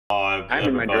I'm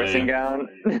in my dressing gown.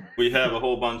 We have a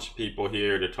whole bunch of people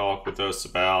here to talk with us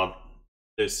about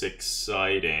this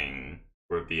exciting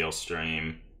reveal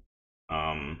stream.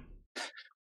 Yeah,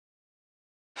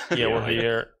 we're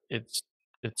here. It's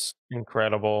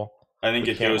incredible. I think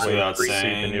it goes without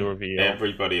saying, the new reveal.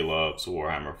 Everybody loves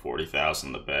Warhammer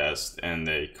 40,000 the best, and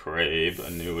they crave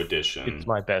a new edition It's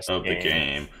my best of game. the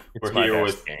game. It's We're my here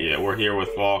best with game. we're here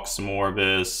with Vox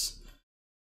Morbis.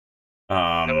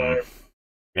 Hello.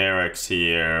 Eric's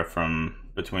here from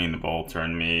Between the Bolter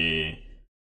and Me.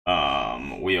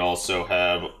 We also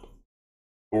have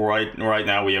right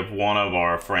now we have one of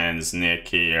our friends, Nick,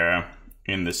 here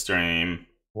in the stream.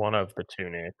 One of the two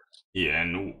Nicks. Yeah,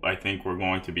 and I think we're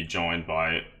going to be joined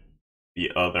by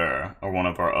the other, or one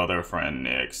of our other friend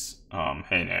Nicks.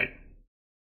 Hey Nick.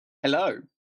 Hello.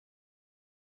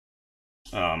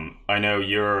 I know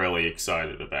you're really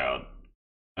excited about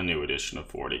a new edition of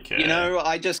 40K. You know,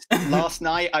 last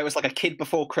night, I was like a kid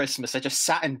before Christmas. I just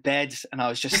sat in bed and I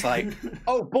was just like,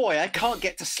 oh boy, I can't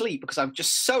get to sleep because I'm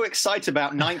just so excited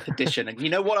about 9th edition. And you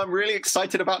know what I'm really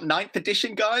excited about 9th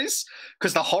edition, guys?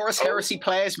 Because the Horus Heresy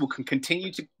players will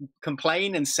continue to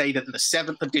complain and say that the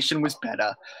 7th edition was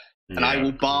better. And I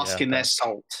will bask in their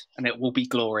salt and it will be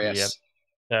glorious. Yep,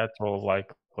 that will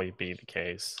likely be the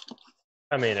case.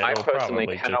 I mean, it I will personally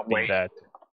probably cannot just be wait. that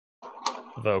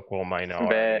vocal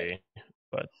minority.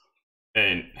 But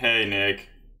hey Nick.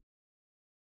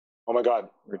 Oh my god,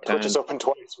 Return. Twitch is open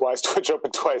twice. Why is Twitch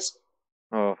open twice?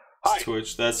 Oh, Hi.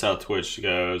 Twitch, that's how Twitch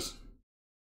goes.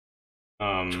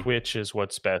 Twitch is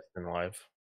what's best in life.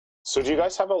 So do you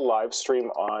guys have a live stream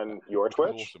on your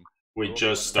Twitch? Awesome. We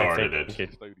just started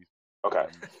it. Okay.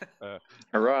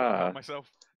 hurrah. Myself.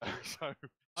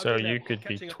 So you could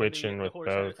be twitching with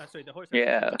both.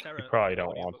 Yeah. You probably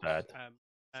don't want that,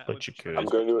 but you could. I'm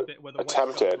going to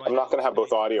attempt it. I'm not going to have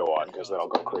both audio on because then I'll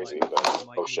go crazy. But,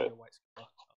 oh shit.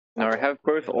 No, have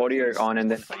both audio on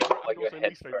and then like your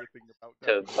headphone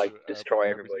to like destroy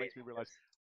everybody.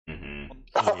 Mm-hmm.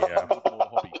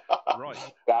 Yeah. Right.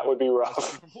 That would be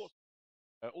rough.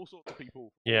 All sorts of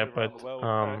people. Yeah, all around but the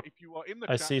world. If you are in the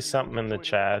I chat see and you something want in to the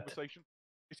join chat. conversation,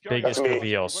 it's going Biggest That's me.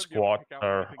 reveal, You won't be able to squat pick out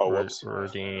or anything Oh, that whoops.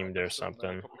 redeemed or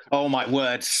something. Oh my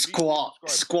word, squat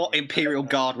Imperial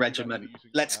Guard Regiment.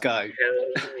 Let's go.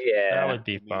 That Yeah. would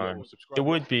be fun. It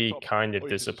would be kind of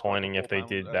disappointing if they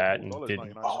did that and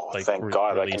didn't like thank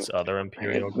God, I release can- other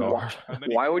Imperial Guard.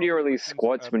 Why would you release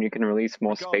squads when you can release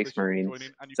more Space Marines?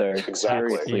 So Exactly.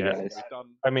 seriously, Yeah. guys.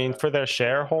 I mean, for their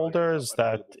shareholders,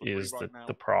 that is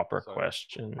the proper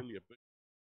question.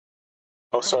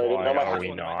 Oh, sorry. I didn't know Why my are hand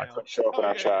we not? would show up in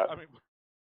our chat.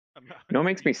 You know what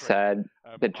makes me sad?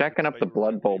 They're jacking up the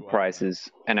Blood Bowl prices,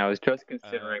 and I was just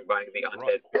considering buying the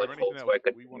Undead Blood Bowl so I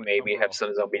could maybe have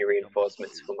some zombie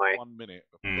reinforcements for my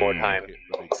wartime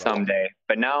someday.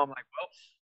 But now I'm like, well,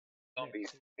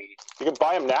 zombies. You can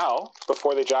buy them now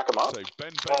before they jack them up.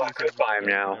 Oh, I could buy them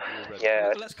now.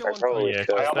 Yeah, Let's I probably Yeah,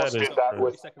 should. I almost that is did that true.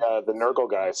 with the Nurgle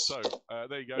guys So,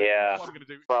 there you go. Yeah. What I'm gonna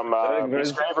do from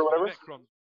Beastgrave or whatever.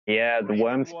 Yeah, the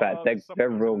worm spat, they're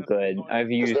real good. I've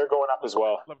 'Cause used they're going up as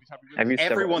well.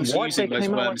 Everyone's what using they those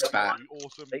came out worm with- spat.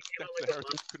 They came out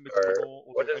with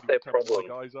what is their problem?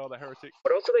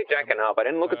 What else are they jacking up? I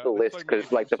didn't look at the list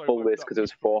because, like, the full list because it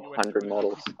was 400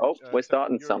 models. Oh, we're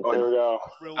starting Oh, here something. we go.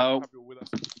 Oh.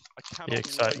 The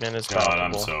excitement is God,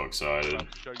 I'm palpable. so excited.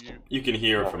 You can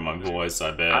hear it from my voice,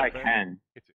 I bet. I can.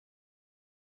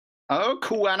 Oh,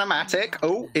 cool animatic.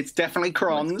 Oh, it's definitely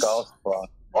Crons.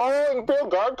 Oh, Imperial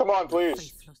Guard, come on,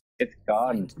 please. It's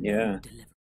God, yeah.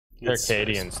 They're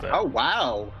Cadians, though. Oh,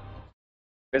 wow.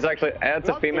 It's actually, it's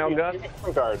a female God.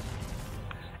 Imperial Guard.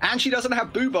 And she doesn't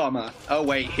have boob armor. Oh,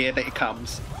 wait, here it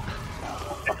comes.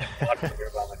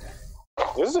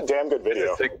 This is a damn good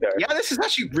video. Sick there. Yeah, this is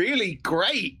actually really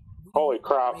great. Holy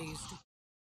crap.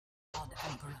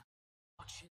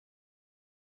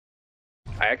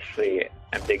 I actually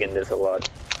am digging this a lot.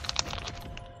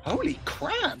 Holy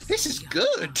crap, this is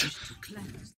good.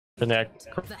 The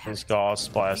Necrons Gauss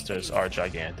blasters are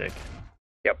gigantic.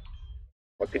 Yep.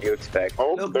 What could you expect?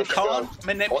 Oh, Look, there you she goes. can't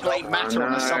manipulate matter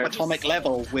on a subatomic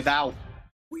level without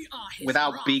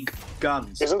big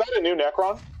guns. Isn't that a new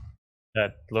Necron?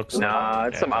 That looks Nah,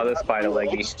 like it's some other spider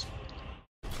leggy.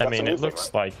 I That's mean, a new it thing,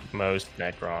 looks like most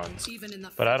Necrons,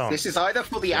 but I don't. This is either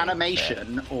for the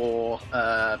animation or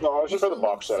No, it was just for the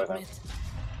box set, I think.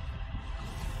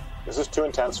 This is too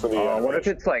intense for the. What if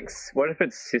it's like, what if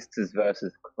it's sisters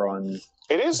versus Crons?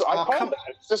 It is. I Oh, called come-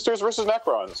 that. Sisters versus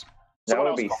Necrons. That Someone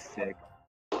would be else sick.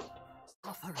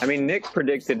 I mean, Nick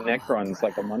predicted Necrons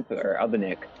like a month ago, or other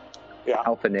Nick. Yeah.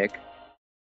 Alpha Nick.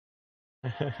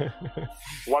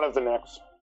 One of the next.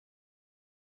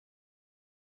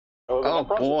 Oh,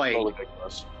 necrons boy. are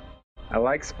ridiculous. I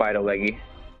like spider leggy.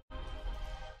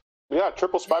 Yeah,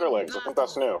 triple spider legs. I think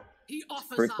that's new. He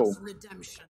offers Pretty cool. us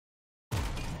redemption.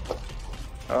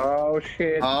 Oh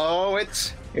shit! Oh,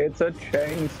 it's It's a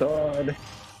chainsword.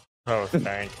 Oh,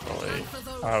 thankfully.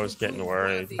 I was getting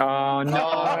worried. Oh no!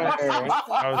 I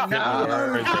was getting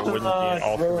worried there wouldn't be an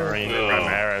Ultramarine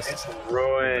Primaris.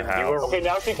 Ruined. in the house. Okay,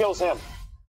 now she kills him.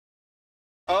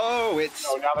 oh, it's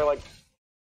Oh, now they're like,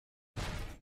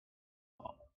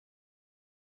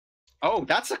 oh,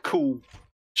 that's a cool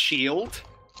shield.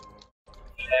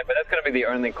 Yeah, but that's gonna be the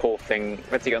only cool thing.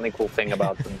 That's the only cool thing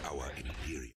about them.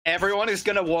 Everyone is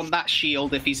gonna want that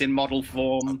shield if he's in model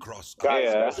form. guys,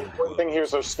 Yeah. the important thing here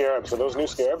is those scarabs. Are those new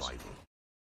scarabs?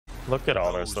 Look at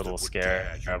all those little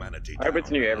scare. I hope it's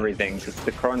new everything. Cause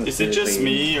the Crons Is it just usually-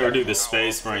 me, or do the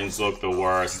Space Marines look the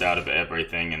worst out of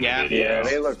everything in Yeah. the video? Yeah,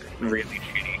 they look really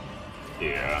shitty.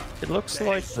 Yeah. It looks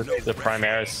like the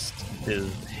Primaris,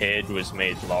 his head was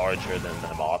made larger than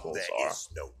the models are.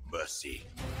 no mercy.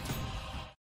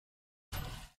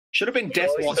 Should have been Death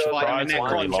Watch fighting a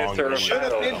Surprisingly Necron. long Just a Should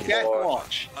have been battle Death for-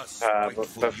 Watch. A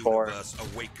spiteful before. universe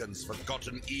awakens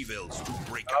forgotten evils to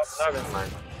break Oh, us. no, never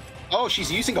mind. Oh,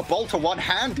 she's using a bolter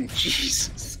one-handed.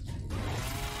 Jesus.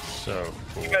 So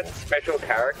cool. You got a special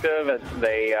character that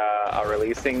they are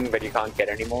releasing, but you can't get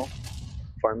anymore.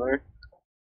 Farmer.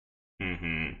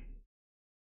 Mm-hmm.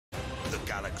 The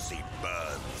galaxy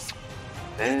burns.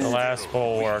 The last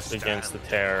bulwark against the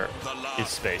Terror is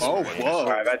Space Oh, Marines. whoa.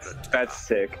 Alright, that's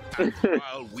sick. And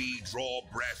while we draw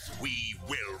breath, we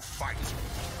will fight.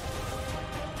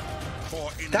 For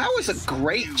in That was this a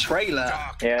great new trailer.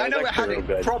 dark Yeah, I know it actually had real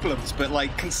good. problems, but like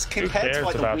Who compared to cares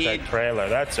like a about weird. that trailer?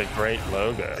 That's a great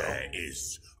logo. There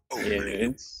is Yeah, only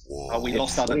it's war. Oh, we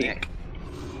lost other sleek. Nick.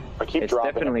 I keep it's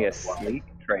dropping definitely a them. sleek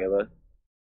trailer.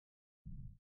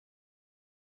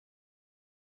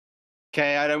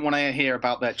 Okay, I don't want to hear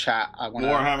about their chat. I want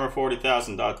to.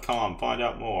 Warhammer40,000.com. Find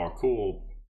out more. Cool.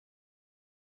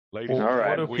 Ladies Well, All right.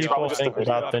 What do we people probably just think a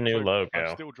video. about the new I'm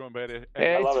logo? still joined by Eddie.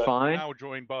 Yeah, love it's it. fine. Now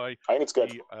joined by I think it's good.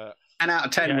 the 10 out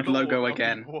of 10 Yeah, with logo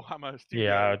again. Warhammer Yeah,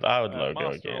 studio, I would logo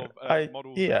master again. of,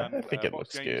 models Yeah, and, I think it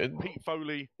box looks games, good. Pete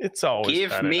Foley. It's always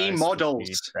Give kinda me nice models.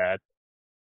 to see that.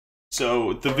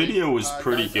 So the video was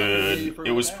pretty good.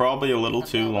 It was probably a little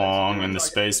too long, and the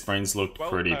Space Marines looked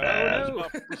pretty bad. We'll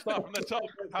start from the top.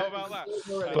 How about that?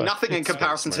 But Nothing in it's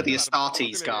comparison to the Space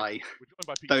Astartes guy.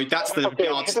 Though Though that's the Okay, you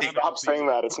need to yardstick. stop saying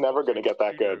that. It's never going to get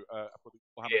that good.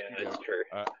 Yeah, that's true.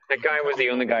 That guy was the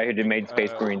only guy who made Space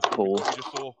Marines cool.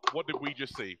 What did we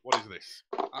just see? What is this?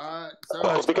 Well,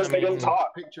 It's because they didn't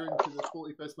talk. Picture into the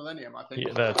 41st millennium, I think.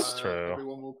 Yeah, that's true.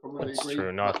 Everyone will probably That's agree.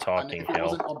 true, not talking and if it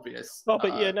wasn't help. obvious, Oh,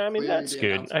 but yeah, no, I mean, clearly that's the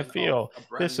good. I announcement feel of a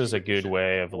brand this is new a good edition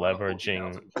way of of Warhammer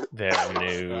leveraging 40,000. their An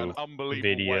new unbelievable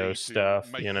video way to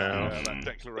stuff, make you that, know? that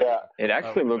declaration. Yeah. It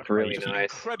actually looked really Just an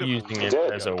nice. incredible using it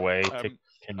did. as a way to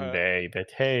convey that,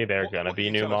 hey, they're What- going to what be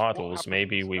can you new tell us? What models. happens,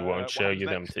 Maybe we what won't show happens you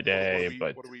them next? today,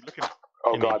 but What are we looking at?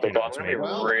 Oh god, they Who don't. knows, I'm maybe.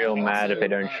 gonna be real mad if they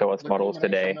don't show us the models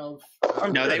today. culmination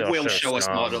I'm No, sure they they'll will show us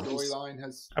some. models. Storyline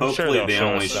has I'm sure Hopefully they'll they show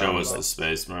only us show some, us but the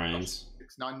Space Marines.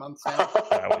 6-9 months now.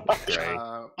 that would be great.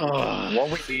 What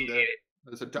we see need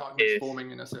There's a darkness is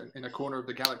forming in a corner of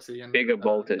the galaxy, and bigger the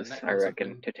bolters, I Necrons have reckon,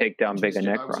 been to take down bigger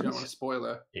introduced. Obviously, don't want necrons. to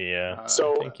spoiler. Yeah.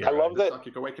 So, think you're I love right. that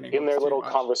Psychic Awakening in their too little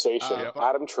much. conversation, but,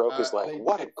 Adam Troke is like, they-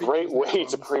 what a they great feature way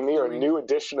to Necrons premiere a doing new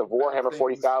edition of Warhammer things,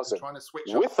 40,000 trying to switch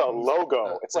up with a things logo.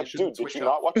 that It's they like, shouldn't dude, did switch you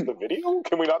up. not watch the video?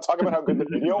 Can we not talk about how good the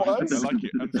video I was? like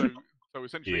it. And so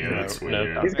essentially, Yeah, that's No,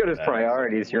 weird. He's got his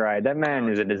priorities, you're right. That man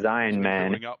is a design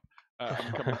man. Coming up,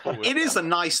 and coming forward. It is a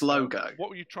nice logo. What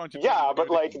were you trying to do? Yeah, but,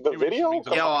 like, the New video? edition means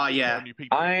Yeah, a lot oh, yeah. of new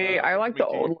people, I like the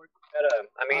meeting. old logo better.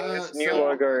 I mean, this new So,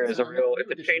 logo is a real.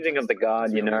 It's a changing of the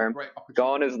guard, you know.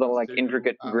 Gone is the like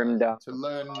intricate, grimmed down, to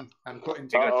learn and put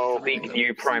into You got Uh-oh. sleek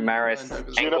new Primaris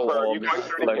ankle Juniper, you orb guys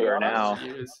are logo here. now.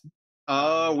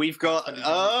 Oh, we've got.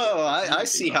 Oh, I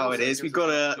see how it is. We got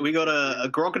a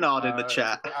grognard in the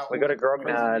chat. We got a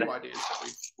grognard.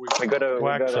 We got a.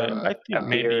 Well, actually, I a think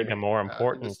maybe beard. the more in the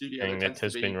important studio, thing it that tends to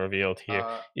has been be, revealed here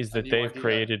is a that new they've idea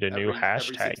created a new every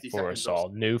hashtag 60 for us seconds all.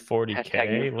 New 40k.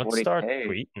 Hashtag new Let's start 40K.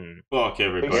 tweeting. Fuck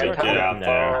everybody, Yeah, get time out to-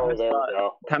 there. Oh, there we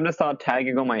go. Time to start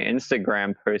tagging all my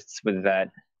Instagram posts with that.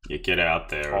 You get out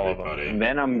there, All of them. everybody. And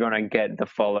then I'm gonna get the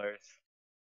follows.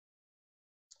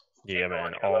 Yeah, man,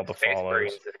 Everyone who all loves the Space follows.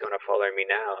 Marines is gonna follow me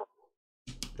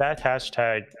now. That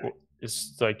hashtag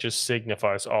is like just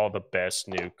signifies all the best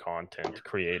new content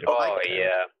creative. Oh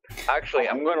yeah. Actually,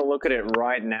 I'm gonna look at it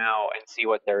right now and see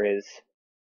what there is.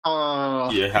 Oh,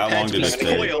 Yeah, how long did it Head's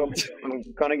take? spoiled. I'm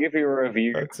gonna give you a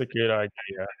review. That's a good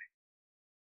idea.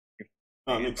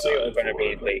 I'm It's excited gonna for be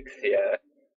it. leaks, yeah.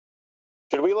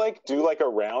 we like do like a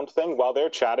round thing while they're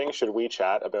chatting? Should we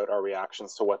chat about our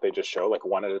reactions to what they just show, like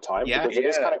one at a time? Yeah. Because it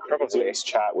is kind of crazy in this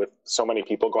chat with so many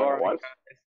people going at once.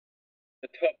 The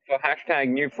top for hashtag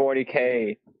new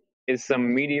 40k is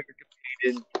some mediocre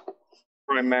competed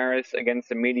Primaris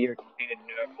against a mediocre competed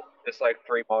Nurgle. Just like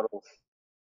 3 models.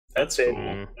 That's it.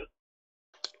 cool.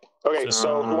 Okay,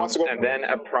 so who wants to go? And then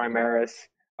a Primaris.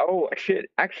 Oh shit!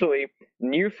 Actually,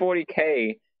 new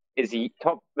 40k is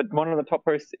top. But one of the top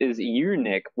posts is you,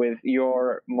 Nick, with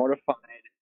your modified.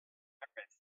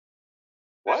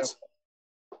 What?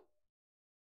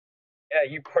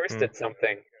 Yeah, you posted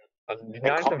something on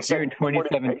 9th of June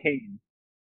 2017.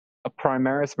 A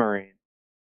Primaris Marine.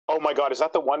 Oh my god, is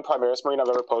that the one Primaris Marine I've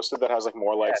ever posted that has like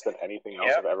more likes than anything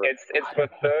else I've ever? It's the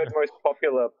 3rd most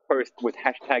popular post with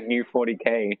hashtag new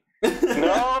 40k.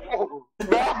 No!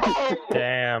 No!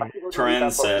 Damn.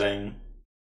 Trend setting.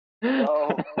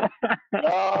 No.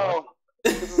 No!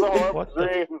 This is a horrible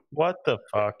dream. What the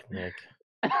fuck, Nick?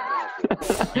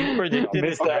 You predicted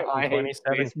this back in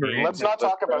 2017. Let's not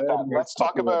talk about that. Let's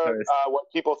talk about what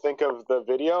people think of the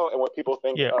video and what people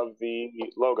think of the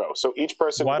logo. So each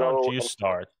person. Why don't you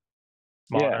start?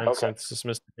 Yeah. Since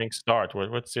Mr. Pink start.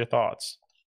 What's your thoughts?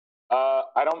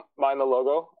 I don't mind the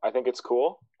logo. I think it's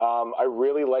cool. I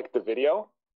really liked the video.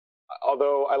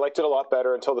 Although I liked it a lot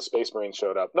better until the Space Marines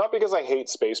showed up. Not because I hate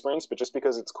Space Marines, but just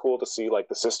because it's cool to see like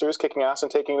the sisters kicking ass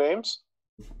and taking names.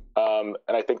 And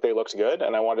I think they looked good,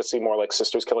 and I wanted to see more like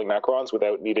sisters killing necrons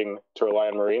without needing to rely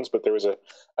on Marines. But there was a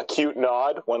cute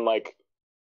nod when like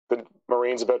the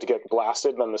Marines about to get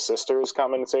blasted, and then the sisters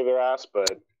come in and save their ass. But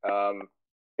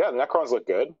yeah, the necrons look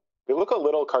good. They look a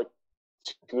little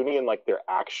cartoony in like their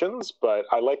actions, but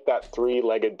I like that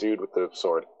 3-legged dude with the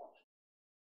sword.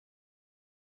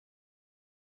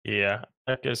 Yeah,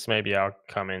 I guess maybe I'll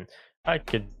come in. I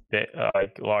could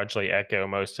like largely echo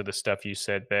most of the stuff you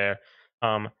said there.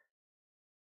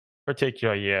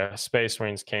 Particularly, yeah, Space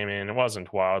Marines came in. I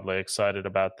wasn't wildly excited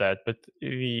about that, but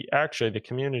the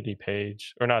community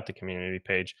page, or not the community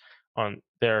page,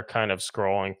 they're kind of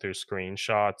scrolling through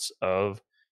screenshots of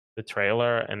the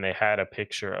trailer, and they had a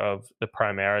picture of the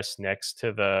Primaris next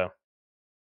to the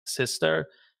sister,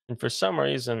 and for some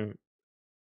reason,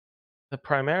 the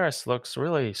Primaris looks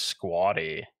really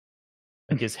squatty.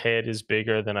 Like his head is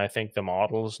bigger than I think the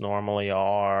models normally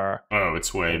are. Oh,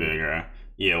 it's way bigger.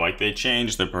 Yeah, like they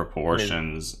changed the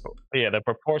proportions. Yeah, the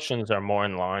proportions are more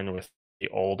in line with the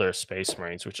older Space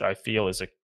Marines, which I feel is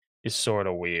sort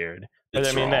of weird. But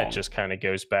I mean, that just kind of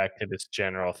goes back to this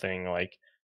general thing. Like,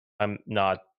 I'm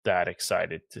not that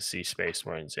excited to see Space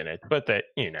Marines in it, but that,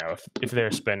 you know, if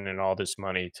they're spending all this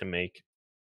money to make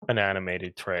an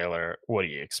animated trailer, what do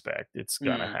you expect? It's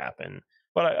gonna happen.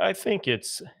 But I think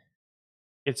it's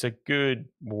a good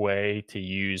way to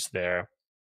use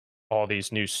all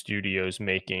these new studios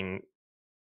making,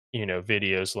 you know,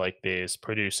 videos like this,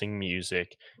 producing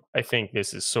music. I think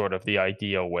this is sort of the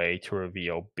ideal way to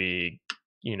reveal big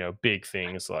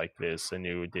things like this, a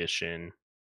new edition,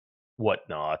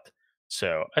 whatnot.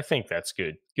 So I think that's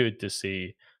good to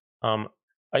see.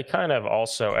 I kind of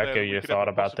also echo your thought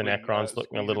about the Necrons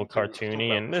looking a little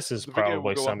cartoony, and this is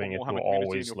probably something it will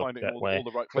always look that way.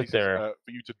 But their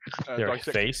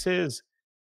faces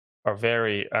are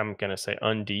very, I'm going to say,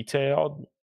 undetailed,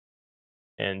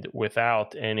 and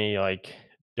without any like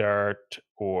dirt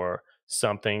or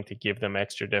something to give them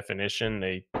extra definition,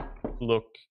 they look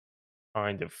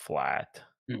kind of flat.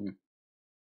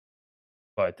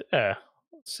 But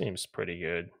seems pretty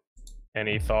good.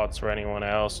 Any thoughts for anyone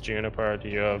else? Juniper, do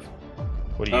you have?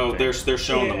 What do you think? They're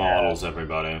showing the models,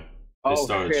 everybody. They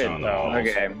started showing the models.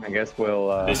 Okay, I guess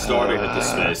we'll. They started with the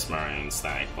Space Marines,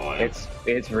 thankfully.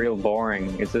 It's real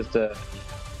boring. It's just a.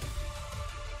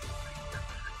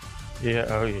 Yeah.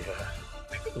 Oh yeah.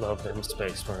 Love them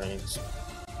Space Marines.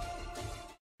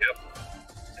 Yep.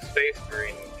 Space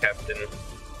Marine Captain.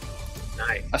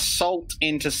 Nice. Assault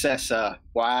Intercessor.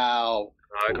 Wow.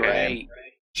 Okay. Great.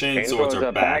 Chainswords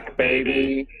are back,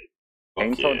 baby.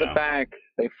 Chainswords are back.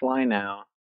 They fly now.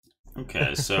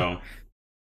 Okay, so.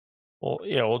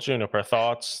 Well, Juniper,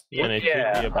 thoughts? And it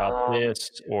could be about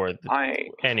this or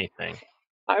anything.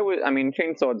 I mean,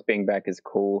 Chainswords being back is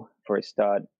cool for a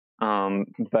start.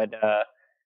 But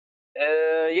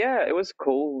yeah, it was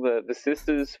cool. The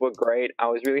sisters were great. I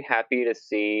was really happy to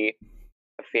see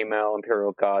a female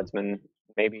Imperial Guardsman.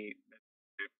 Maybe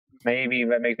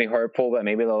that makes me hopeful that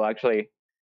maybe they'll actually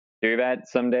do that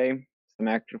someday.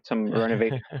 Some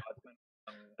renovation.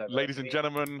 Ladies and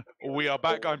gentlemen, we are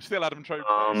back. I'm still Adam Trope,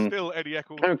 still Eddie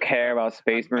Eccles. I don't care about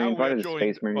Space Marines. Why do the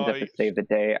Space Marines have to save the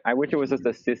day? I wish it was just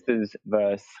a Sisters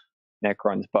versus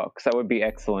Necrons box. That would be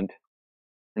excellent.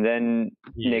 And then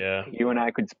Yeah. Nick, you and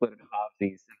I could split it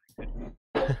halvesies.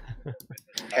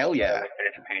 Hell yeah.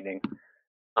 Finish painting.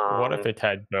 What if it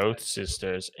had both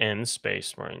sisters and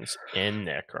Space Marines and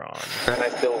Necrons? And I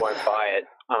still won't buy it.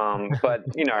 But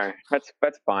you know,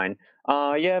 that's fine.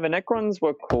 Yeah, the Necrons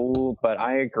were cool, but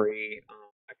I agree.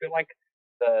 I feel like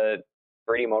the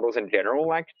 3D models in general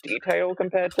lacked detail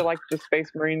compared to like the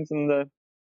Space Marines and the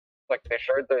like. They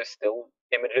showed those still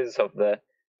images of the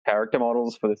character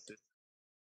models for the system.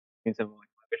 Some like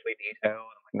visually detailed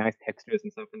and like nice textures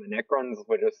and stuff, and the Necrons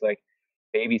were just like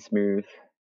baby smooth.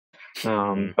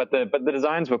 But the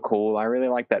designs were cool. I really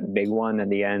like that big one at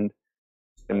the end,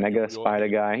 the Mega Spider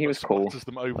guy. He was cool.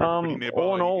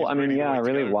 All in all, I mean, yeah, I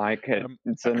really like it.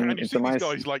 It's a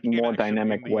nice, more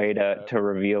dynamic way to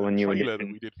reveal a new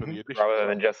edition, rather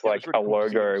than just like a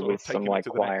logo with some like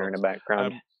choir in the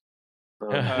background.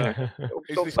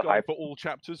 Is this guy for all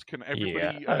chapters? Can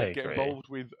everybody get involved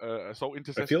with assault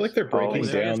intercessors? I feel like they're breaking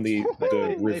down the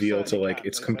reveal to like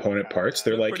its component parts.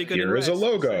 They're like, here is a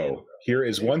logo. Here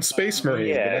is one Space Marine.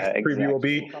 Yeah, the next preview will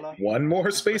be one more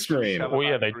Space Marine. Oh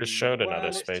yeah, they just showed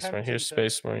another Space Marine. Here's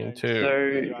Space Marine 2.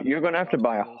 So you're gonna have to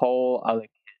buy a whole other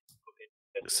kit.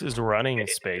 This is running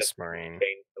Space Marine.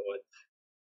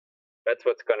 That's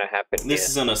what's gonna happen. This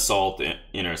is an assault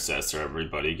intercessor,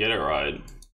 everybody. Get it right.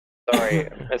 Sorry,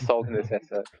 assault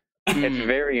intercessor. It's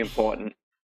very important.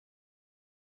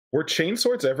 Were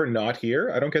chainswords ever not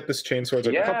here? I don't get this chainswords.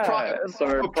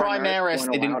 For Primaris,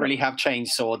 they didn't really have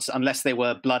chainswords unless they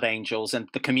were Blood Angels, and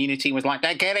the community was like,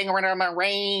 they're getting rid of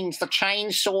Marines. The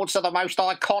chainswords are the most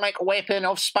iconic weapon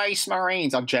of Space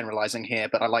Marines. I'm generalizing here,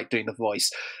 but I like doing the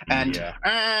voice. And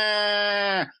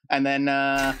and then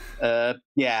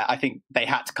I think they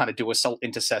had to kind of do assault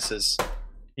intercessors.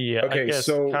 Yeah, okay, I guess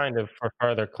kind of for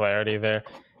further clarity there,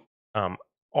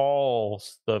 all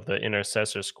of the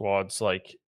intercessor squads,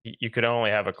 like you could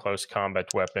only have a close combat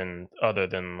weapon other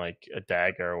than like a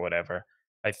dagger or whatever.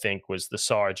 I think was the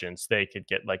sergeants. They could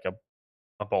get like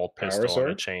a bolt pistol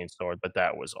and a chainsword, but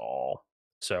that was all.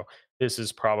 So this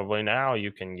is probably now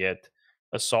you can get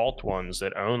assault ones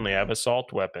that only have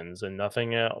assault weapons and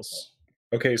nothing else.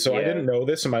 Okay, so I didn't know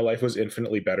this, and my life was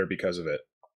infinitely better because of it.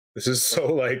 This is so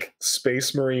like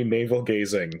Space Marine navel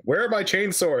gazing. Where are my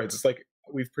chainswords? It's like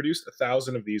we've produced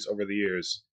 1,000 of these over the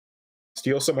years.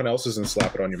 Steal someone else's and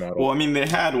slap it on your model. Well, I mean, they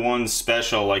had one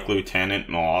special like lieutenant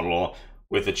model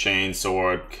with a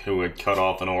chainsword who would cut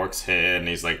off an orc's head, and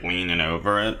he's like leaning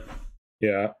over it.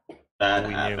 Yeah, that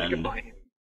happened.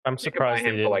 I'm surprised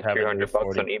they didn't like have $200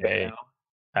 on eBay.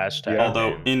 Hashtag.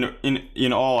 Although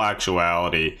in all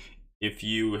actuality, if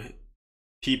you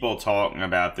people talking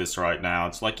about this right now,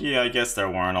 it's like, yeah, I guess there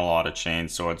weren't a lot of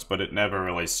chainswords, but it never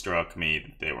really struck me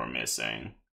that they were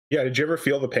missing. Yeah, did you ever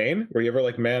feel the pain? Were you ever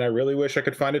like, man, I really wish I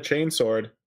could find a chainsword?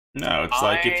 No, it's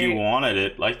like if you wanted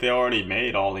it, like they already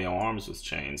made all the arms with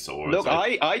chainswords. Look,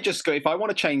 I just go, if I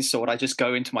want a chainsword, I just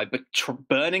go into my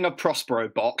Burning of Prospero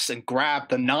box and grab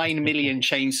the 9 million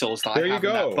chainsaws that I have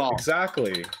in that box.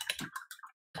 Exactly.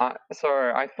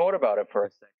 Sorry, I thought about it for a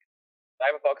second. I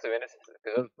have a box of innocence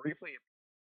because it was briefly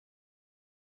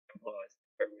with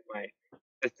my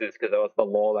sisters because that was the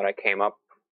law that I came up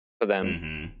for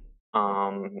them.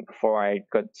 Before I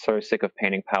got so sick of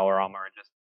painting power armor, I just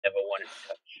never wanted to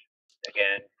touch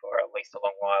again for at least a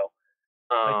long while.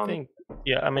 I think,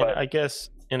 I mean, I guess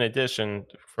in addition,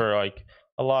 for like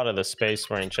a lot of the Space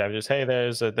Marine chapters, hey,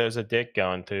 there's a dick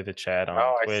going through the chat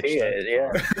on Twitch. I see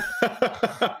it.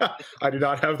 Yeah. I do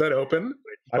not have that open.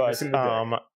 But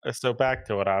so back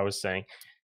to what I was saying,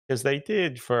 because they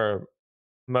did for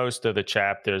most of the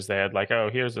chapters, they had like, oh,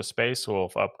 here's a Space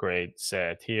Wolf upgrade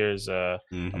set. Here's a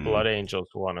Blood Angels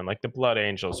one, and like the Blood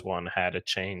Angels one had a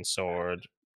chainsword,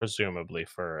 presumably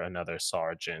for another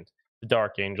sergeant. The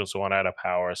Dark Angels one had a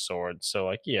power sword. So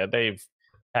like, yeah, they've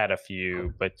had a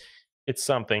few, but it's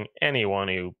something anyone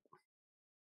who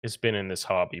has been in this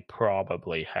hobby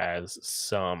probably has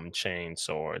some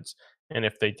chainswords, and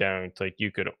if they don't, like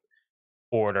you could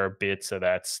order bits of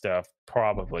that stuff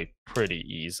probably pretty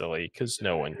easily because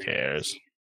no one cares.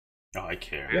 Oh, I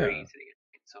care. Very easy.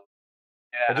 So,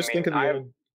 I just think of the old...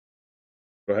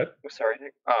 Go ahead. Sorry,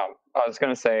 Nick. I was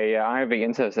going to say, I have the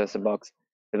Intercessor box,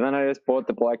 and then I just bought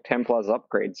the Black Templars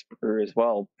upgrade sprue as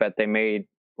well that they made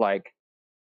like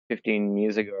 15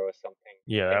 years ago or something.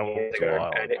 Yeah, that was a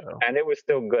while ago. And it was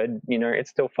still good. You know, it's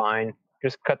still fine.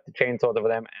 Just cut the chainsaws over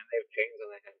them, and they have chains on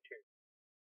their head too.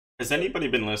 Has anybody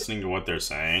been listening to what they're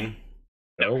saying?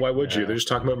 No, why would you? They're just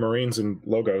talking about Marines and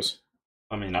logos.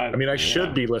 I mean, I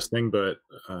should be listening, but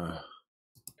I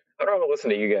don't want to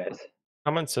listen to you guys.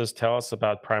 Someone says, tell us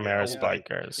about Primaris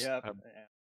bikers. Yeah.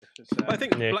 I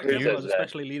think Black Templars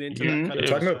especially lean into that kind of.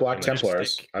 Talking about Black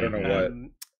Templars, I don't know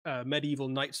what. Medieval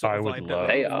knight sort of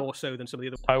vibe, more so than some of the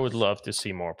other. I would love to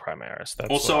see more Primaris.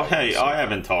 That's also, hey, I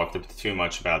haven't talked too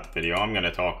much about the video. I'm going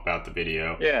to talk about the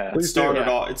video. Yeah,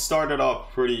 it started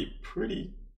off pretty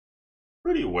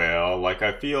well. Like,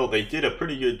 I feel they did a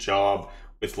pretty good job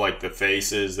with like the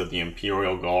faces of the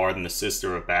Imperial Guard and the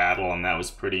Sister of Battle, and that was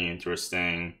pretty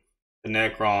interesting. The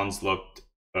Necrons looked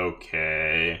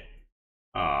okay.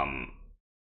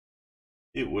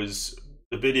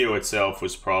 The video itself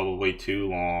was probably too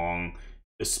long.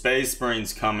 The Space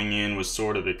Marines coming in was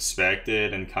sort of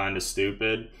expected and kind of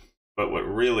stupid, but what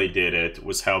really did it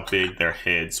was how big their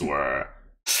heads were.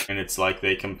 And it's like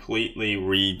they completely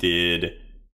redid.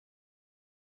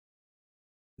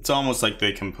 It's almost like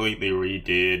they completely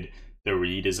redid the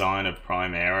redesign of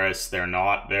Primaris. They're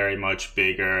not very much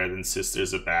bigger than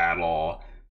Sisters of Battle.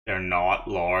 They're not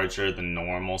larger than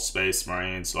normal Space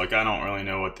Marines. Like, I don't really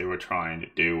know what they were trying to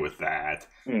do with that.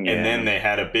 Yeah. And then they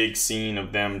had a big scene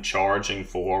of them charging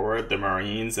forward, the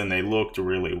Marines, and they looked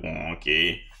really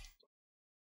wonky.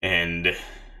 And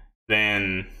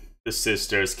then the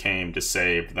Sisters came to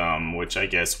save them, which I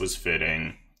guess was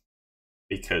fitting,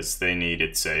 because they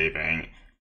needed saving.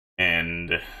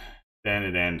 And then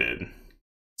it ended.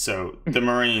 So the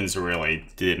Marines really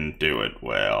didn't do it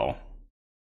well.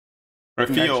 I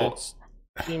feel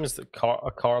it seems that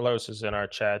Carlos is in our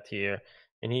chat here,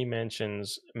 and he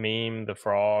mentions Meme the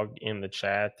Frog in the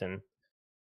chat. And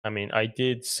I mean, I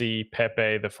did see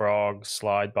Pepe the Frog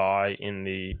slide by in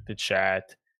the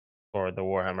chat for the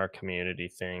Warhammer community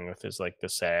thing with his like the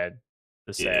sad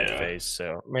face.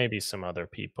 So maybe some other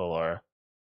people are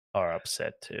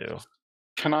upset too.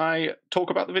 Can I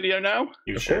talk about the video now?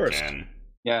 You sure can.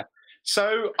 Yeah.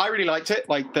 So I really liked it.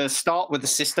 Like the start with the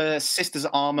sister's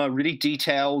armor, really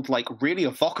detailed, like really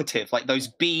evocative. Like those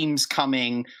beams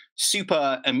coming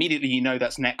super immediately, you know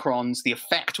that's Necrons. The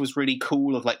effect was really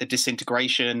cool of like the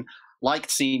disintegration. Liked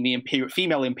seeing the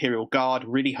female Imperial Guard.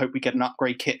 Really hope we get an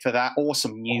upgrade kit for that.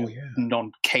 Awesome new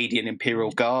non-Cadian Imperial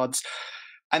Guards.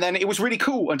 And then it was really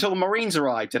cool until the Marines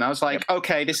arrived. And I was like,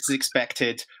 okay, this is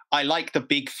expected. I like the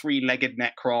big three-legged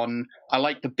Necron. I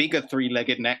like the bigger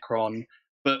three-legged Necron.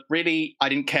 But really, I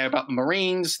didn't care about the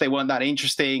Marines. They weren't that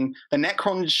interesting. The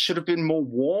Necrons should have been more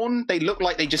worn. They look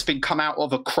like they've just been come out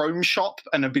of a chrome shop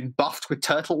and have been buffed with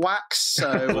turtle wax.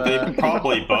 So well, they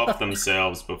probably buffed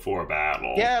themselves before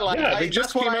battle. Yeah, they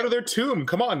just came out of their tomb.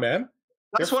 Come on, man.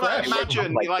 That's what I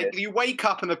imagine. Like you wake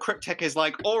up and the Cryptek is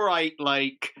like, all right,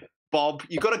 like Bob,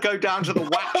 you got to go down to the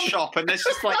wax shop, and there's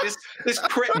just like this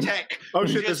Cryptek. Oh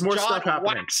shit! There's more stuff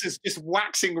happening. Waxes just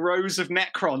waxing rows of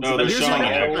Necrons. No, here's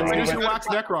your wax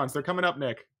Necrons. They're coming up,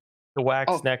 Nick. The wax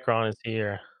Necron is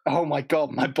here. Oh my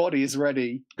god, my body is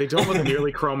ready. They don't look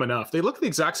nearly chrome enough. They look the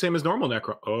exact same as normal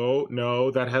Necron. Oh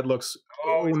no, that head looks.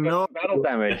 Oh no, battle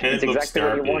damage. It's exactly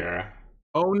what you want.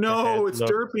 Oh no, it's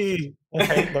derpy. The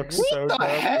head looks so what the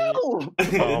hell?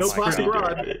 Oh, no plastic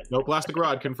rod. No plastic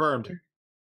rod confirmed.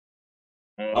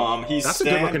 That's a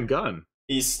good looking gun.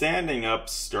 He's standing up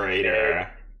straighter.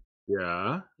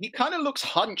 Yeah. He kind of looks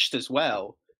hunched as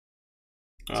well.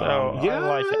 So yeah,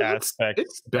 I like aspects.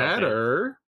 It's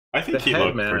better. I think he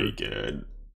looked pretty good.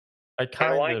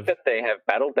 I like that they have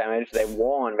battle damage. They're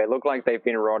worn. They look like they've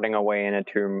been rotting away in a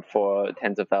tomb for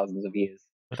tens of thousands of years.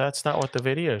 But that's not what the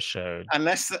video showed.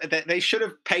 Unless they should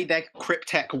have paid their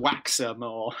Cryptek waxer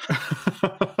more.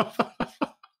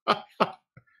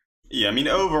 Yeah, I mean,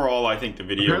 overall, I think the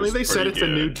video. Apparently, they said it's a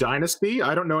new dynasty.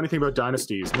 I don't know anything about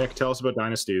dynasties. Nick, tell us about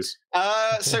dynasties.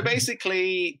 So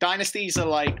basically, dynasties are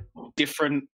like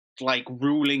different, like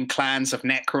ruling clans of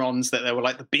Necrons that there were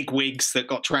like the big wigs that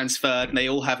got transferred, and they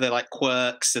all have their like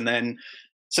quirks. And then,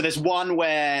 so there's one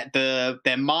where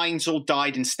their minds all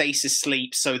died in stasis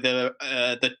sleep. So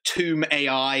the tomb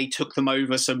AI took them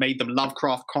over, so made them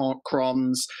Lovecraft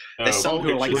crons. There's some who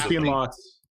are like lost.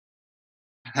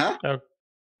 Huh?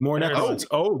 More Necrons.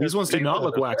 Oh, these ones do not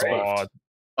look wax buffed.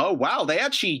 Oh, wow. They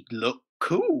actually look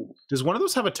cool. Does one of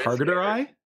those have a targeter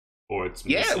eye? Or it's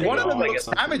one of them looks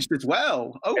damaged as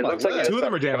well. Oh, my god. Like two of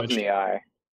them are damaged. In the eye.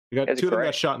 You got two of them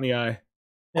got shot in the eye.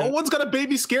 Yeah. Oh, one's got a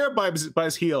baby scarab by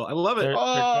his heel. I love it.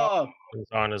 They're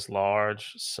not as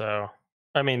large. So,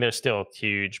 I mean, they're still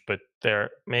huge, but they're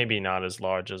maybe not as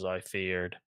large as I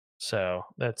feared. So,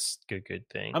 that's a good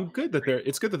thing.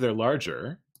 It's good that they're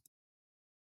larger.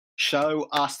 Show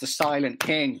us the Silent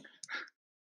King.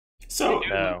 So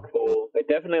cool. They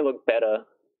definitely look better.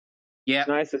 Yeah, it's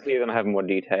nice to see them have more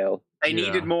detail. They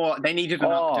needed more. They needed an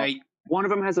update. One of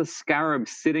them has a scarab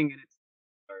sitting in its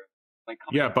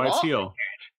by its heel.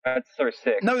 That's so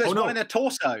sick. No, there's one in their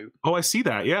torso. Oh, I see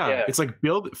that. Yeah. It's like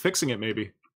fixing it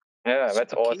maybe. Yeah,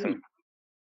 that's awesome. Cute.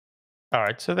 All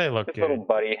right, so they look This good. little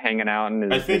buddy hanging out in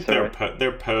his. I think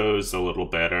they're posed a little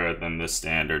better than the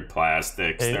standard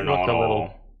plastics. They're not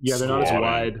all. Yeah, they're not as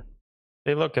wide.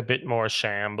 They look a bit more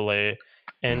shambly.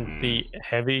 And the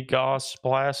heavy Gauss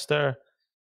blaster,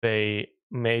 they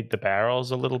made the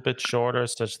barrels a little bit shorter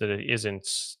such that it isn't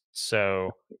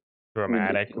so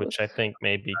dramatic, which I think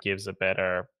maybe gives a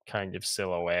better kind of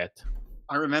silhouette.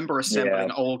 I remember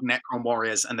assembling old Necron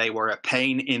warriors, and they were a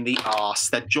pain in the arse.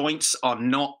 Their joints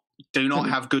do not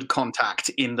have good contact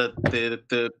in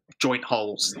the joint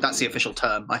holes. That's the official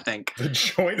term, I think. The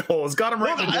joint holes. Got them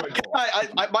right in the joint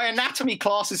hole. My anatomy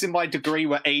classes in my degree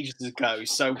were ages ago,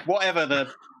 so whatever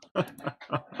the...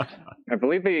 I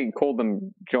believe they called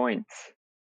them joints.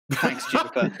 Thanks,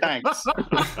 Juniper. Thanks.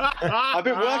 I've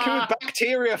been working with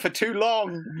bacteria for too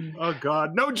long. Oh,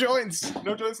 God. No joints.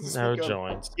 No joints. No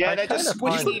joints. Yeah, they're just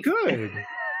squishy. Good.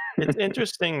 It's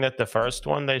interesting that the first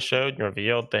one they showed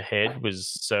revealed the head was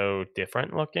so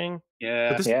different looking.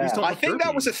 Yeah, I think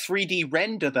that was a 3D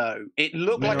render, though. It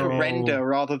looked like a render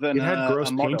rather than it had gross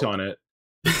paint on it.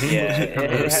 Yeah,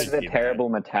 it has the terrible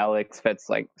metallics that's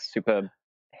like super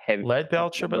heavy. Lead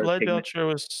Belcher, but Lead Belcher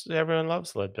was everyone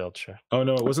loves Lead Belcher. Oh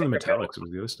no, it wasn't the metallics; it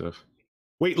was the other stuff.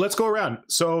 Wait, let's go around.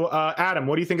 So, Adam,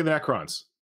 what do you think of the Necrons?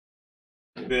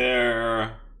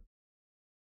 They're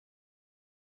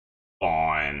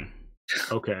fine.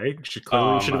 Okay,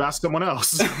 clearly we should have asked someone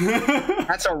else.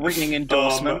 That's a ringing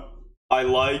endorsement. I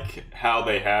like how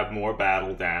they have more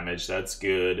battle damage. That's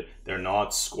good. They're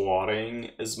not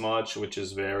squatting as much, which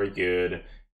is very good.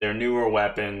 Their newer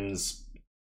weapons,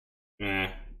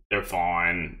 they're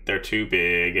fine. They're too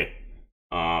big.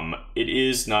 It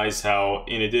is nice how,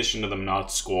 in addition to them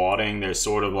not squatting, they're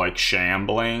sort of like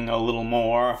shambling a little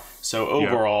more. So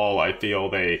overall, I feel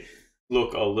they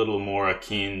look a little more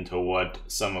akin to what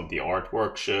some of the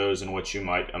artwork shows and what you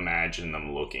might imagine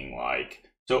them looking like.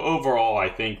 So overall, I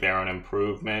think they're an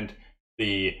improvement.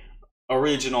 The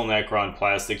original Necron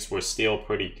plastics were still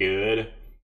pretty good.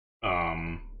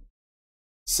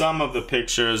 Some of the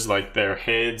pictures, like their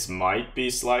heads, might be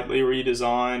slightly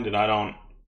redesigned, and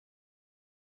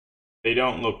they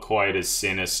don't look quite as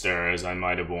sinister as I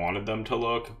might have wanted them to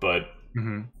look, but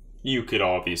you could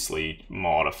obviously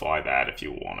modify that if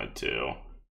you wanted to.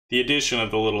 The addition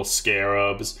of the little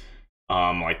scarabs,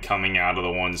 like coming out of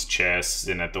the one's chest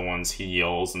and at the one's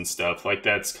heels and stuff, like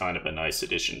that's kind of a nice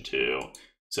addition too.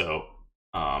 So,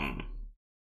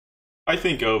 I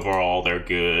think overall they're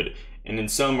good. And in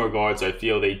some regards, I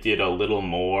feel they did a little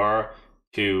more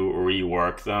to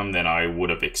rework them than I would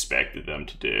have expected them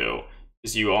to do.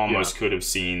 Because you almost could have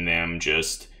seen them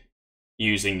just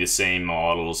using the same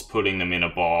models, putting them in a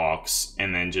box,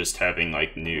 and then just having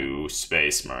like new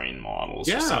Space Marine models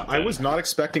or something. I was not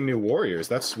expecting new warriors.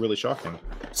 That's really shocking.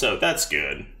 So that's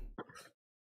good.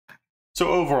 So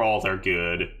overall, they're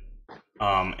good.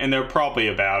 And they're probably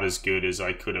about as good as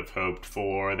I could have hoped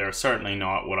for. They're certainly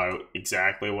not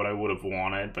exactly what I would have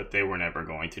wanted, but they were never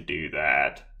going to do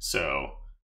that. So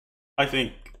I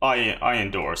think I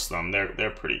endorse them. They're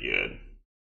pretty good.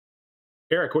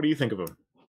 Eric, what do you think of them?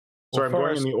 Sorry, I'm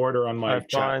going in the order on my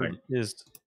chat thing. Is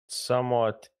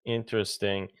somewhat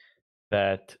interesting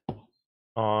that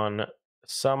on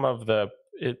some of that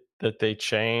they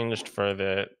changed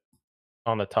for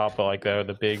on the top of like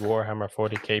the big Warhammer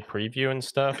 40k preview and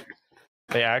stuff,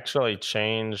 they actually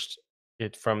changed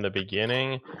it from the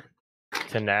beginning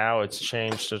to now. It's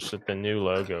changed such that the new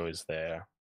logo is there.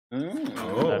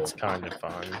 Oh. That's kind of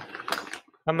fun.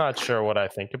 I'm not sure what I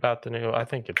think about the new. I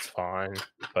think it's fine,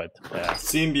 but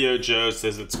Symbio Joe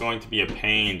says it's going to be a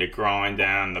pain to grind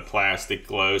down the plastic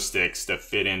glow sticks to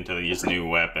fit into these new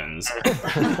weapons.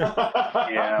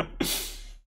 Yeah,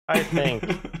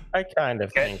 I kind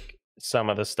of think some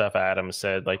of the stuff Adam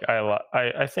said, like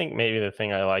I think maybe the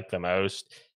thing I like the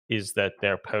most is that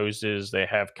their poses, they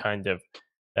have kind of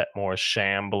that more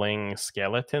shambling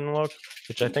skeleton look,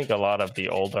 which I think a lot of the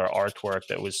older artwork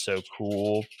that was so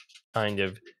cool kind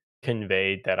of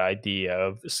conveyed that idea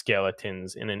of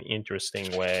skeletons in an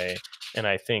interesting way. And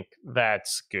I think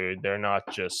that's good. They're not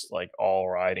just like all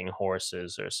riding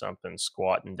horses or something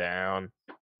squatting down.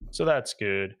 So that's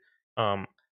good.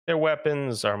 Their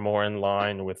weapons are more in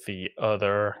line with the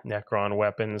other Necron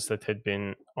weapons that had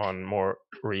been on more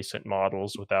recent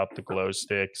models without the glow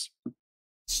sticks.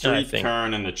 Street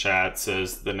Kern in the chat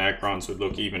says the Necrons would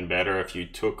look even better if you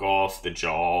took off the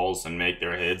jaws and make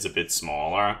their heads a bit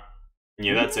smaller.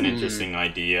 Yeah, that's an interesting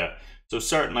idea. So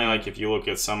certainly, like, if you look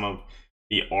at some of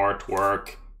the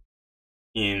artwork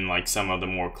in, like, some of the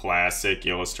more classic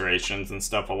illustrations and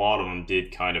stuff, a lot of them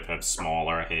did kind of have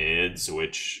smaller heads,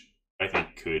 which I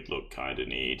think could look kind of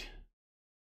neat.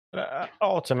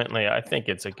 Ultimately, I think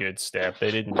it's a good step.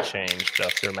 They didn't change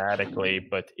stuff dramatically,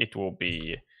 but it will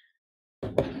be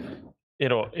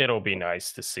it'll be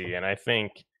nice to see. And I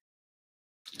think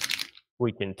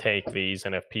we can take these,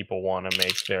 and if people want to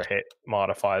make their head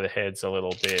modify the heads a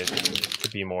little bit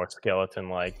to be more skeleton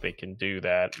like, they can do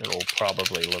that. It'll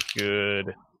probably look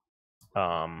good.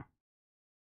 But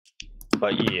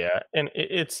yeah, and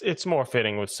it's more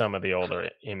fitting with some of the older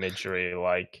imagery,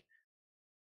 like,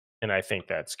 and I think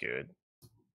that's good.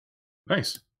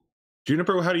 Nice.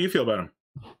 Juniper, how do you feel about them?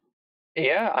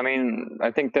 Yeah, I mean,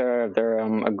 I think they're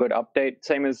a good update,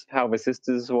 same as how the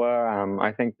sisters were.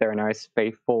 I think they're a nice,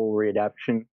 faithful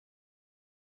readaptation.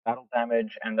 Battle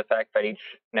damage and the fact that each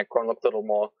Necron looks a little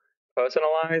more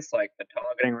personalized, like the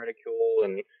targeting reticule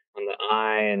and on the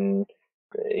eye, and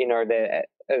they're,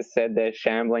 as said, they're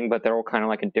shambling, but they're all kind of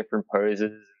like in different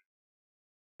poses.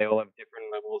 They all have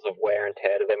different levels of wear and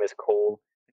tear to them is cool.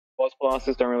 Boss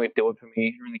blasters don't really do it for me.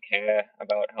 I don't really care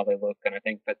about how they look, and I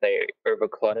think that they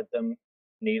overcluttered them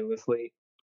needlessly.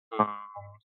 Yeah,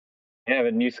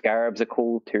 the new scarabs are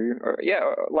cool too.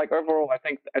 Like overall, I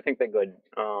think they're good.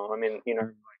 I mean,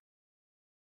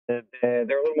 they're a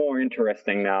little more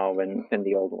interesting now than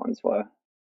the old ones were.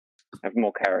 Have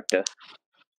more character.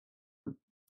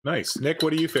 Nice. Nick,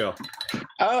 what do you feel?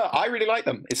 I really like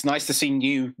them. It's nice to see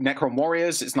new Necron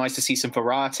warriors. It's nice to see some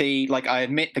variety. Like, I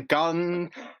admit the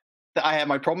gun, that I have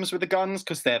my problems with the guns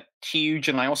because they're huge,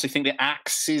 and I also think the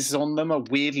axes on them are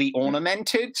weirdly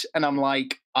ornamented. And I'm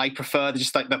like, I prefer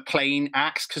just like the plain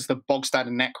axe because the bog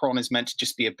standard Necron is meant to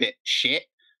just be a bit shit.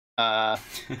 That's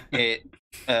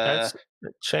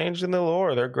changed in the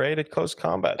lore. They're great at close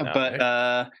combat now. But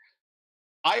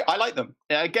I like them.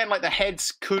 Again, like the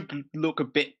heads could look a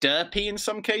bit derpy in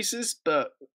some cases,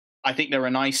 but I think they're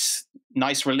a nice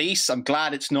release. I'm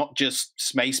glad it's not just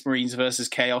Space Marines versus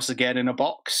Chaos again in a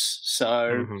box.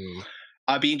 So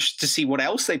I'd be interested to see what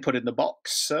else they put in the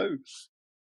box. So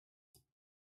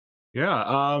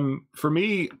yeah, for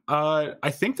me, I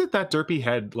think that derpy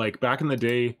head, like back in the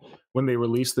day when they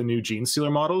released the new Gene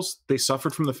Stealer models, they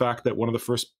suffered from the fact that one of the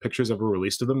first pictures ever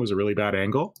released of them was a really bad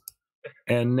angle.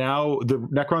 And now the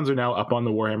Necrons are now up on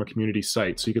the Warhammer community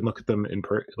site, so you can look at them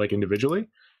like individually,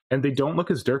 and they don't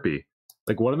look as derpy.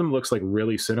 Like one of them looks like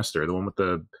really sinister. The one with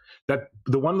the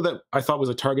one that I thought was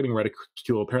a targeting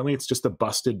reticule. Apparently, it's just a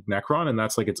busted Necron, and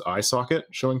that's like its eye socket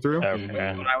showing through.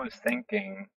 That's what I was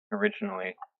thinking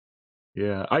originally.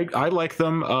 Yeah, I like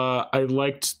them. I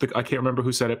liked I can't remember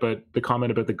who said it, but the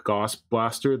comment about the Gauss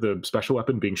Blaster, the special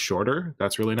weapon being shorter,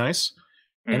 that's really nice.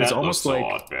 And it's almost like a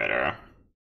lot better.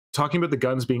 Talking about the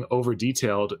guns being over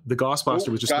detailed, the Gauss Blaster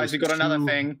was just guys. We got another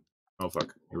thing. Oh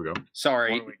fuck! Here we go.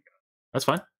 Sorry. That's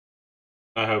fine.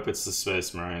 I hope it's the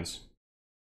Space Marines.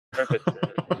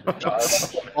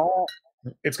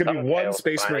 It's gonna be one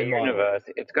Space Marine universe.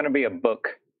 It's gonna be a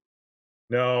book.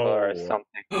 No. Or something.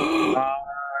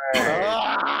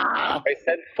 They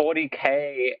said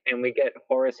 40K and we get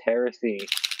Horus Heresy.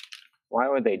 Why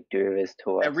would they do this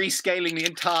to us? They're rescaling the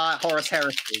entire Horus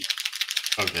Heresy.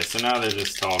 Okay, so now they're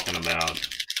just talking about...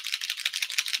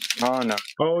 Oh, no.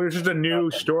 Oh, this is a new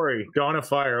story. Dawn of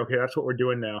Fire. Okay, that's what we're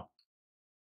doing now.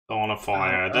 Dawn of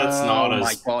Fire. That's not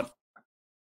as...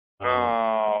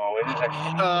 Oh, my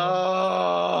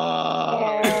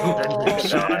God.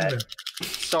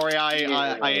 Sorry,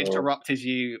 I interrupted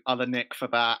you, other Nick, for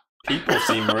that. People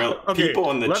seem real. Okay,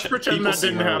 people in the let's pretend that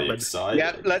didn't happen. Excited.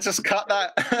 Yeah, let's just cut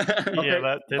that.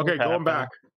 Okay, going back.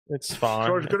 It's fine.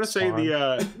 So I was going to say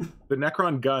the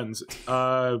Necron guns.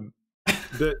 I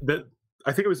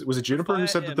think it was it Juniper who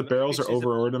said that the barrels are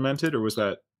over ornamented, or was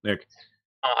that Nick?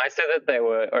 I said that they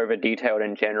were over detailed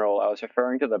in general. I was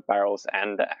referring to the barrels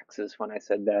and the axes when I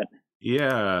said that.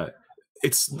 Yeah.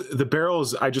 It's the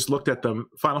barrels. I just looked at them.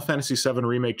 Final Fantasy VII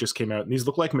Remake just came out, and these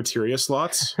look like materia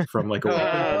slots from like a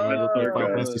weapon. Look like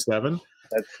Final Fantasy VII.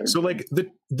 So like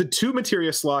the two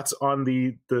materia slots on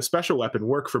the special weapon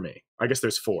work for me. I guess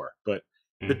there's 4, but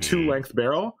the 2-length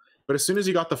barrel. But as soon as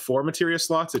you got the 4 materia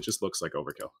slots, it just looks like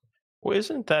overkill. Well,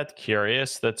 isn't that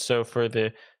curious? That so for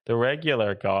the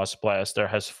regular Gauss Blaster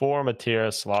has 4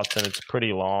 materia slots and it's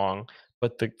pretty long,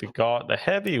 but the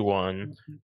heavy one,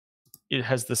 it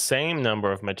has the same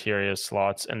number of materia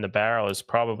slots, and the barrel is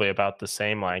probably about the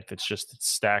same length. It's just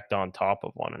stacked on top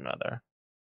of one another.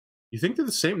 You think they're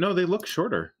the same? No, they look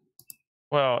shorter.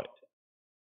 Well,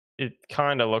 it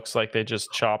kind of looks like they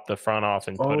just chopped the front off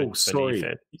and put it beneath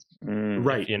it.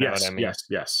 Right. You know what I mean?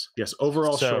 Yes.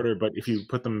 Overall shorter, but if you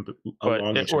put them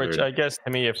along each other. Which I guess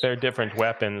to me, if they're different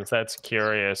weapons, that's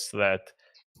curious that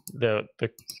the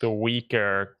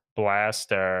weaker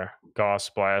blaster, Gauss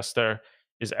Blaster,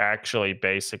 is actually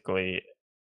basically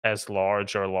as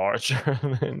large or larger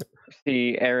than...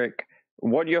 See, Eric,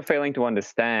 what you're failing to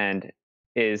understand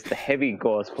is the heavy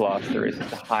Gauss Blaster is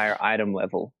at a higher item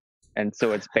level, and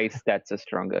so its base stats are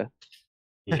stronger.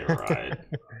 You're right.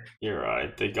 You're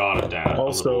right. They got it down a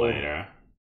little later.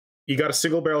 You got a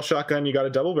single barrel shotgun, you got a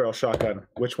double barrel shotgun.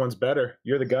 Which one's better?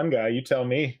 You're the gun guy, you tell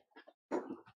me.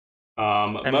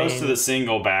 Most of the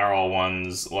single barrel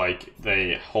ones, like,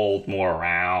 they hold more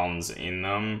rounds in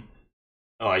them.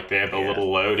 Like, they have a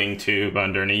little loading tube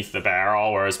underneath the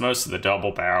barrel, whereas most of the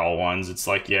double barrel ones, it's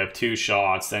like you have 2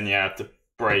 shots, then you have to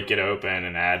break it open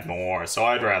and add more. So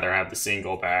I'd rather have the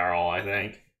single barrel, I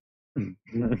think.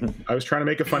 I was trying to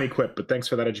make a funny quip, but thanks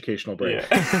for that educational break.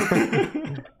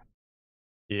 Yeah.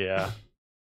 Yeah.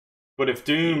 But if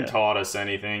Doom taught us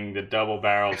anything, the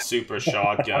double-barreled super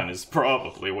shotgun is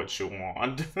probably what you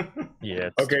want.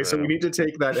 Yeah. Okay, true. so we need to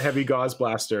take that heavy Gauss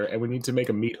Blaster, and we need to make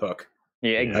a meat hook.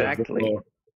 Yeah, exactly.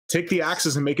 Take the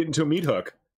axes and make it into a meat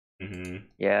hook. Mm-hmm.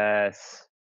 Yes.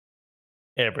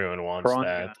 Everyone wants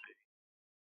that.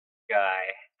 Guy.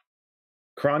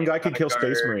 Cron guy can kill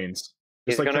Space Marines.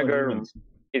 He's gonna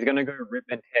go rip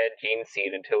and tear Gene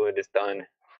Seed until it is done.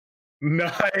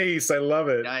 Nice, I love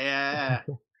it. Yeah.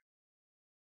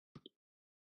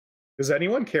 Does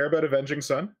anyone care about Avenging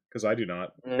Sun? Because I do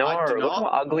not. No, look how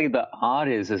ugly the art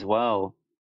is as well.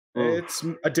 It's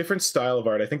a different style of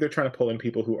art. I think they're trying to pull in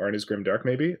people who aren't as grimdark,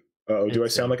 maybe. Oh, do I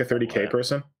sound like a 30k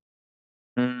person?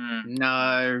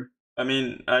 No. I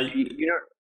mean,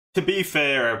 to be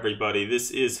fair, everybody,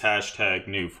 this is hashtag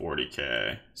new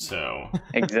 40k, so...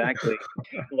 Exactly.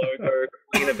 Logo,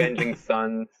 Queen Avenging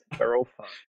Suns, they're all fun.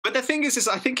 But the thing is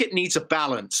I think it needs a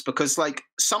balance, because, like,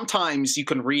 sometimes you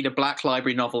can read a Black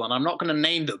Library novel, and I'm not going to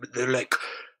name them, but they're like,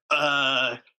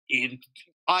 I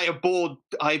aboard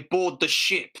the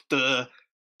ship, the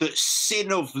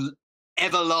sin of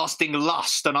everlasting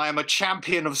lust, and I am a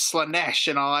champion of Slanesh,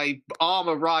 and I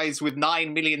armor rise with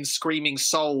 9 million screaming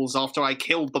souls after I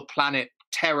killed the planet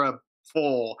Terra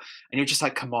 4. And you're just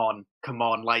like, come on,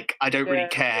 like, I don't really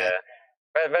care.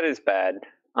 Yeah. That is bad.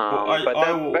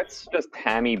 That's just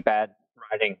hammy bad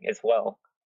writing as well.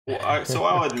 So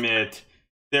I'll admit,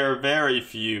 there are very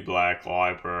few Black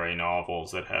Library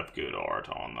novels that have good art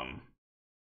on them.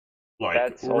 Like,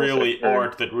 that's really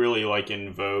art that really, like,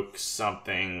 invokes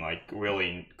something, like,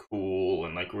 really cool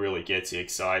and, like, really gets you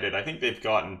excited. I think they've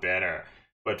gotten better,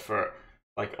 but for,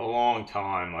 like, a long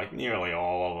time, like, nearly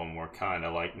all of them were kind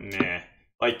of, like, meh.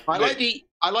 Like, I like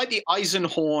the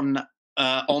Eisenhorn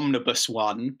omnibus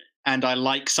one, and I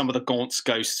like some of the Gaunt's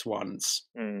Ghosts ones.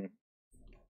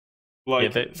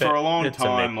 Like, for a long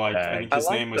time, like, I think his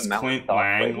name was Clint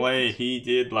Langley. He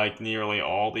did, like, nearly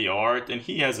all the art, and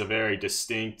he has a very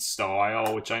distinct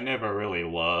style, which I never really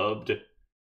loved.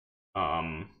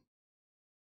 I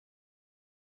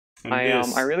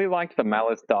really liked the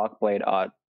Malice Darkblade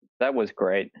art. That was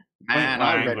great. Man,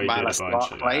 I read Malice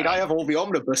Darkblade. I have all the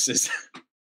omnibuses.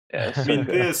 Yeah, I mean,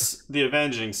 the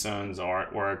Avenging Suns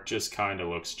artwork just kind of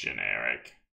looks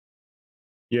generic.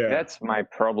 Yeah. That's my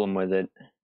problem with it.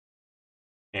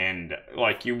 And,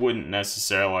 like, you wouldn't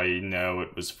necessarily know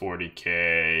it was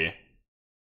 40k.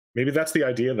 Maybe that's the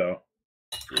idea, though.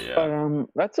 Yeah. But,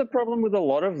 that's a problem with a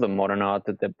lot of the modern art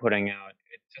that they're putting out.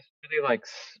 It's just really, like,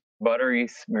 buttery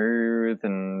smooth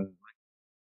and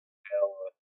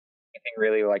anything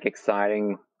really, like,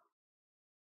 exciting.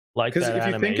 Like, because if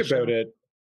you think about it...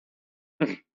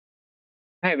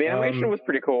 Hey, the animation was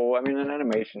pretty cool. I mean, an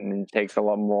animation takes a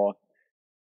lot more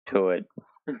to it.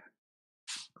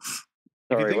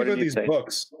 If you think about these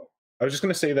books, I was just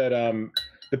going to say that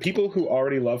the people who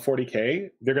already love 40k,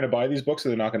 they're going to buy these books or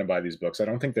they're not going to buy these books. I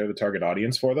don't think they're the target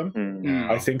audience for them.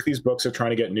 I think these books are trying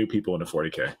to get new people into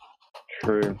 40k.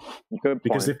 True. Good point.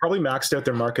 Because they probably maxed out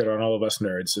their market on all of us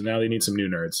nerds, and now they need some new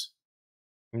nerds.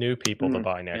 New people to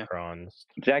buy necrons.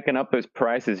 Jacking up those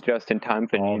prices just in time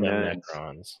for all new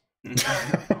necrons.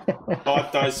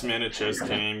 Hot Dice Miniatures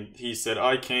came. He said,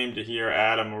 I came to hear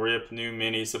Adam rip new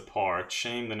minis apart.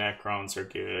 Shame the Necrons are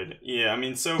good. Yeah, I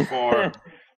mean, so far,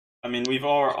 I mean,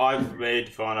 I've made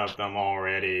fun of them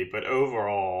already, but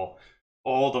overall,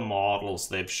 all the models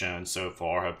they've shown so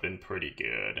far have been pretty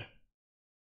good.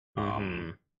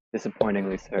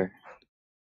 Disappointingly so.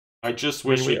 I just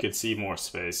wish we could see more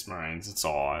Space Marines. That's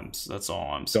all I'm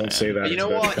saying. Don't say that. You know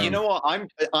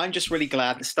what? I'm just really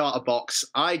glad the starter box.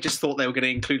 I just thought they were going to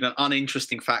include an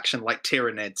uninteresting faction like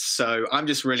Tyranids. So I'm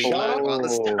just really glad about the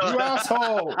starter. You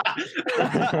asshole!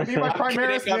 Be my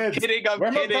Primaris kids. I'm kidding.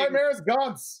 Where my Primaris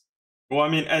guns? Well, I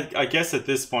mean, I guess at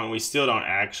this point we still don't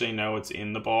actually know what's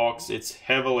in the box. It's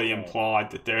heavily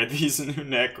implied that there are these new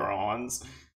Necrons,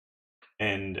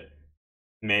 and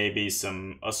maybe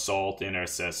some Assault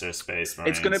Intercessor Space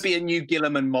Marines. It's going to be a new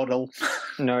Gilliman model.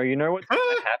 No, you know what's going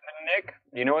to happen, Nick?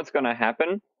 You know what's going to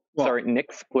happen? What? Sorry,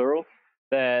 Nick's plural.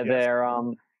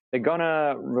 They're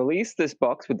gonna release this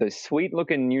box with those sweet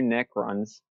looking new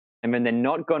necrons, and then they're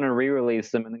not gonna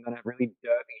re-release them, and they're gonna have really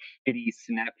derpy, shitty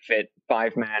snap fit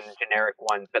 5-man generic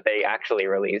ones that they actually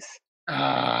release.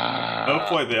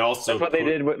 Hopefully they also that's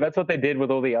what they did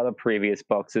with all the other previous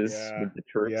boxes with the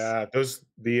troops. Yeah,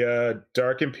 the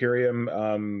Dark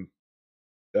Imperium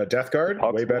Death Guard,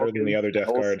 way better than the other Death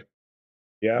Guard.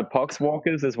 Yeah, the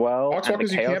Poxwalkers as well.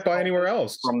 Poxwalkers you can't buy anywhere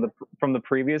else from the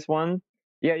previous one.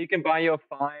 Yeah, you can buy your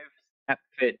 5 snap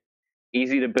fit,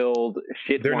 easy to build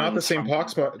shit. They're not the same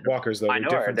Poxwalkers though. I know,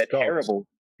 they're terrible.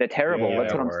 They're terrible. Yeah,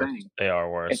 that's what I'm saying. They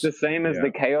are worse. It's the same as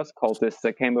the Chaos Cultists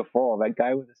that came before. That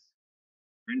guy with the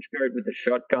trench coat with the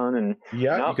shotgun and you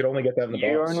could only get that in the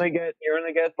box. You only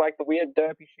get like the weird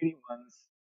derpy shitty ones.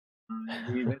 That's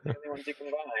the only ones you can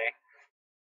buy.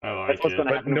 I like it.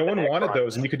 But no one wanted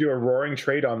those, and you could do a roaring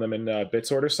trade on them in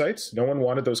bits order sites. No one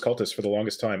wanted those cultists for the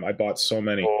longest time. I bought so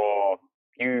many. Oh,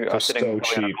 you are so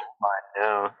cheap.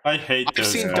 Now. I hate I've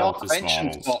those seen Dark cultist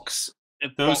Dimensions models. box.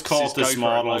 Those boxes cultist go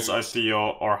models, for I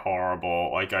feel, are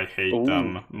horrible. Like, I hate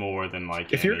them more than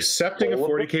like. If you're accepting of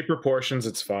 40k proportions,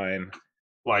 it's fine.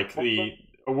 Like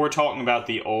we're talking about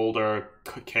the older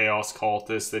Chaos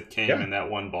Cultists that came in that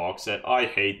one box set. I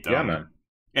hate them. Yeah, man.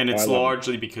 And it's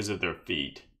largely because of their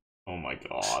feet. Oh my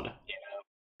god.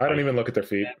 I don't even look at their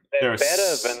feet. They're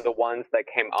better than the ones that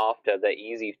came after, the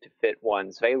easy to fit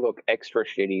ones. They look extra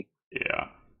shitty. Yeah.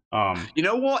 You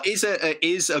know what is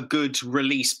a good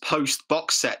release post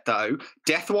box set though?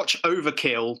 Deathwatch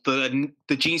Overkill,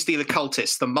 the Gene Stealer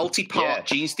Cultist, the multi-part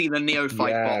Gene Stealer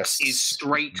Neophyte box is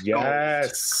straight gold.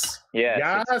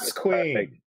 Yes,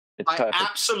 Queen. I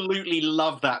absolutely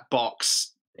love that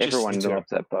box. Everyone loves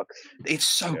that box. It's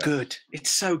so good.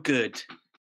 It's so good.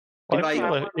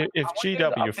 Well, if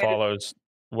GW follows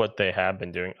what they have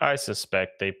been doing, I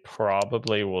suspect they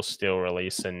probably will still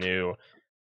release a new,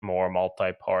 more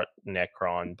multi-part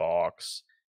Necron box,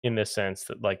 in the sense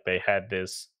that like they had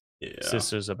this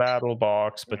Sisters of Battle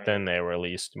box, but then they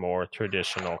released more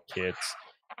traditional kits.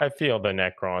 I feel the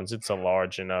Necrons, it's a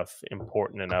large enough,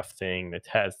 important enough thing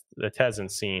that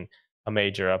hasn't seen a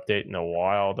major update in a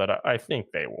while, that I think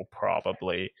they will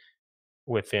probably,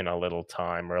 within a little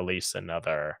time, release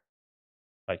another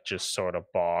like just sort of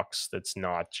box that's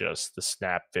not just the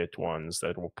snap fit ones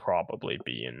that will probably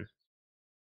be in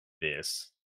this.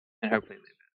 And hopefully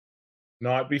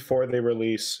not before they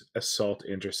release Assault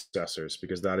Intercessors,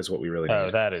 because that is what we really need.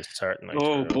 Oh, that is certainly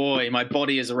true. Boy, my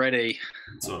body is ready.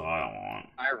 That's what I want.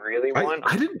 I really want.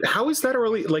 I didn't. How is that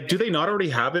already? Like, do they not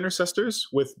already have intercessors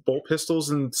with bolt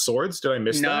pistols and swords? Did I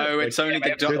miss that? No, it's only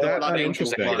the Blood Angels.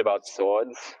 They cares about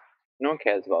swords. No one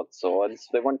cares about swords.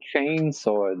 They want chain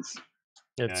swords.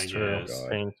 It's true.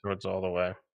 Chain swords all the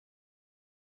way.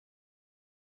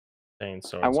 Chain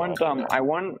swords. I want them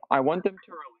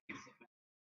to release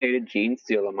updated Gene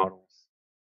Stealer models.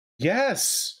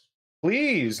 Yes,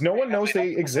 please. No one knows they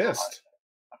exist.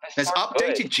 There's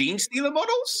updated Gene Stealer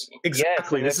models.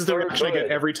 Exactly. Yes, this is the reaction I get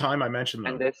every time I mention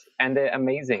them. And they're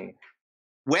amazing.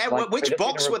 Which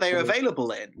box were they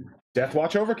available in?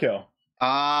 Deathwatch Overkill.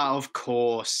 Ah, of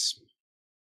course.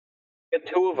 Get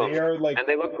 2 of them, and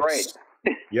they look great.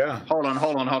 Yeah. Hold on.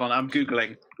 I'm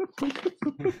Googling.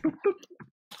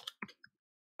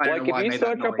 Like, if you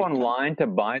search up online to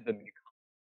buy them,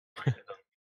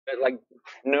 like,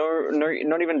 no,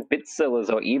 not even bit sellers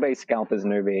or eBay scalpers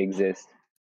know they exist.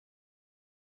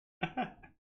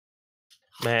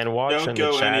 Man, watching don't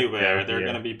go the chat anywhere. They're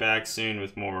going to be back soon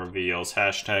with more reveals.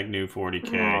 Hashtag new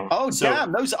 40k. Oh,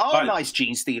 damn, those are nice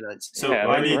Gene Stealers. So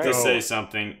I need to say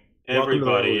something.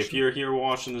 Everybody, if you're here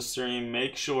watching the stream,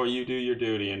 make sure you do your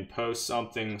duty and post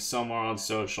something somewhere on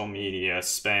social media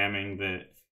spamming the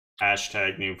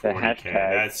hashtag new 40k.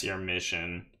 That's your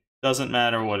mission. Doesn't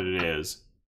matter what it is.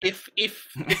 If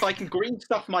I can green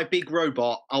stuff my big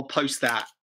robot, I'll post that.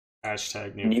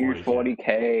 Hashtag new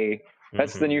 40k.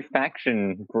 That's the new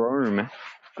faction, Grome.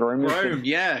 Grome,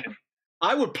 yeah.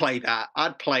 I would play that.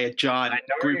 I'd play a giant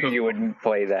group of... you wouldn't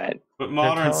play that. But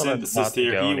Modern Synthesis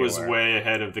here, he was way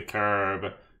ahead of the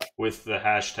curve with the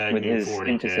hashtag with new his 40k.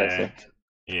 Intercessor.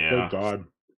 Yeah. Oh, God.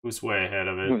 He was way ahead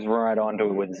of it. He was right on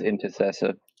to his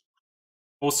Intercessor.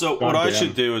 Well, so what I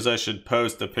should do is I should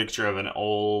post a picture of an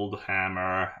old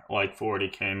hammer, like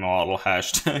 40k model,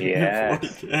 hashtag new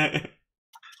 40k.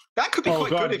 That could be quite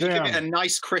good if you give it a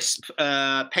nice, crisp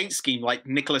paint scheme like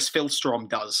Nicholas Filstrom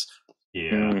does.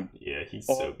 Yeah, yeah, he's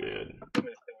so good.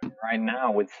 Right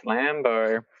now with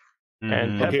Slambo.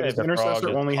 And Pepe Okay, the Intercessor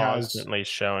Frog only is has constantly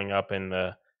showing up in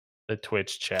the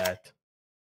Twitch chat,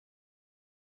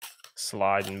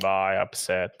 sliding by,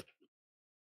 upset.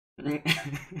 Yeah,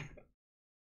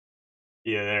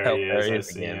 there he is. I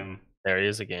see him. There he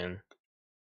is again.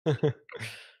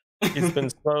 He's been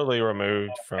slowly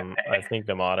removed from. I think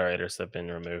the moderators have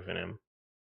been removing him.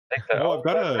 Oh, I've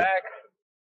got a.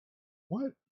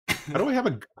 What? How do I have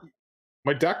a?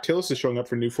 My Dactylus is showing up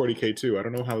for new 40k too. I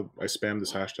don't know how I spam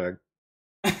this hashtag.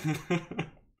 Way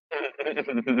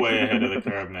ahead of the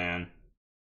curve, man.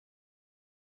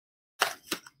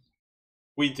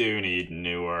 We do need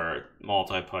newer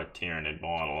multi-puck Tyranid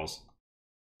models.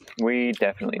 We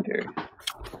definitely do.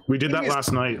 We did that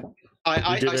last night.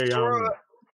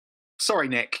 Sorry,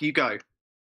 Nick, you go.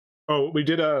 Oh, we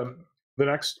did the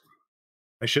next.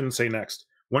 I shouldn't say next.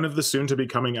 One of the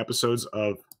soon-to-be-coming episodes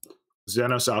of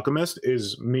Xenos Alchemist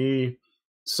is me,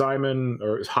 Simon,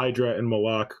 or Hydra, and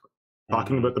Malak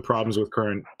talking about the problems with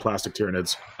current plastic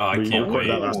Tyranids. I can't wait.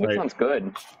 That last night. Sounds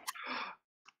good.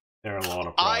 There are a lot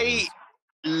of problems. I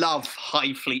love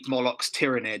Hive Fleet Moloch's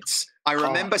Tyranids. I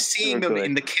remember seeing them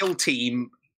in the Kill Team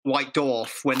White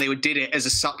Dwarf when they did it as a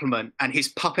supplement, and his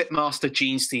Puppet Master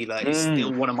Gene Stealer is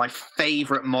still one of my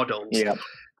favorite models. Yeah.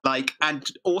 And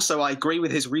also I agree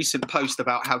with his recent post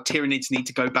about how Tyranids need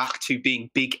to go back to being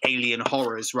big alien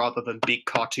horrors rather than big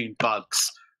cartoon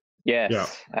bugs.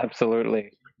 Yes,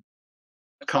 absolutely.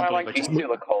 I like these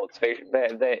Stealer cults.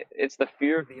 It's the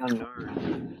fear of the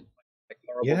unknown. Like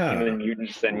horrible human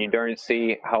mutants, and you don't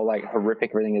see how like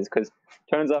horrific everything is, because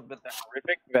turns out that the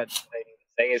horrific that they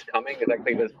say is coming is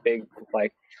actually this big,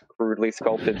 like, crudely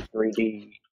sculpted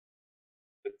 3D.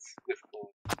 It's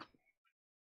cool.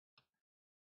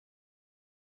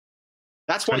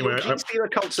 That's why your Gene Stealer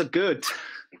cults are good.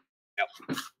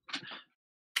 Yep.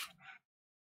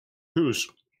 Whose?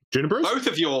 Juniper's? Both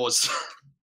of yours.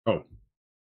 Oh.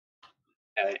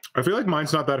 I feel like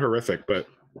mine's not that horrific, but...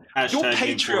 Your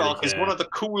Patriarch is one of the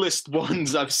coolest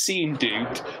ones I've seen,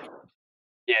 dude.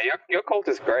 Yeah, your cult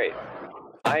is great.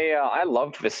 I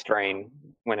loved this strain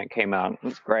when it came out. It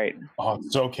was great. Oh,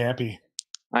 it's so campy.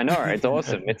 I know, it's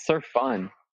awesome. It's so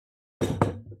fun.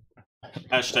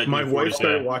 My wife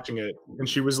started watching it, and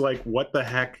she was like, "What the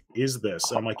heck is this?"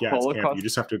 And I'm like, "Yeah, it's campy. You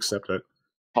just have to accept it."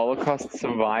 Holocaust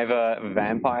survivor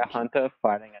vampire hunter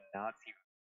fighting a Nazi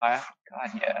vampire. God,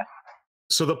 yeah.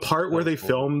 So the part where they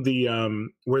filmed the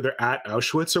where they're at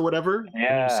Auschwitz or whatever,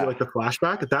 and you see like the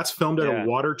flashback, that's filmed at a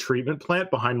water treatment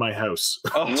plant behind my house.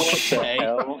 Oh, what the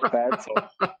hell? That's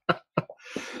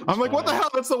I'm like, what the hell?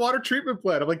 That's the water treatment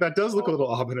plant. I'm like, that does look a little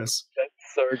ominous. That's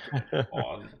so good.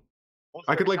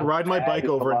 I could like ride my bike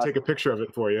over and take a picture of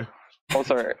it for you.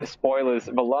 Also, spoilers.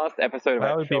 The last episode of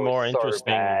that would be more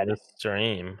interesting than this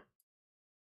stream.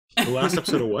 The last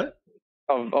episode of what?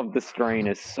 Of the strain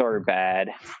is so bad.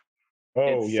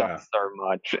 Oh, it sucks so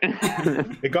much.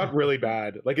 It got really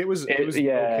bad. Like it was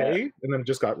okay, and then it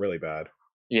just got really bad.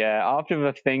 Yeah, after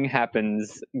the thing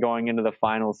happens going into the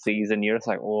final season, you're just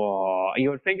like, oh, you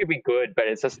would think it'd be good, but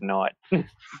it's just not.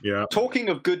 Yeah. Talking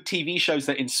of good TV shows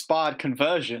that inspired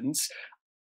conversions,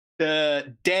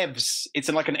 the Devs, it's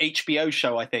like an HBO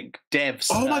show, I think. Devs.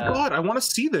 Oh my God, I want to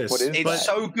see this. It's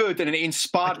so good, and it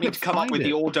inspired me to come up with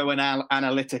the Ordo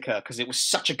Analytica, because it was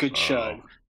such a good show.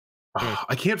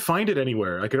 I can't find it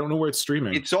anywhere. Like, I don't know where it's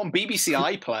streaming. It's on BBC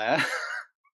iPlayer.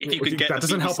 If you could get that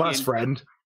doesn't help us, friend.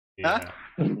 Huh?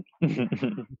 Well,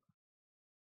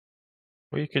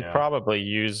 you could probably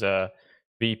use a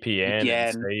VPN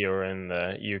and say you're in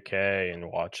the UK and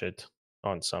watch it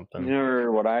on something. You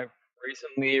know what I've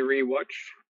recently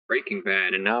rewatched? Breaking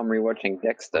Bad, and now I'm rewatching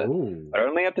Dexter. Ooh. But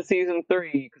only up to season 3,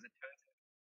 because it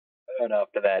turns out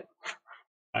after that.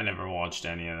 I never watched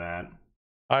any of that.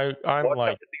 I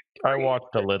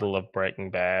watched a little of Breaking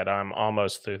Bad. I'm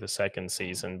almost through the second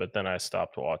season, but then I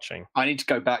stopped watching. I need to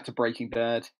go back to Breaking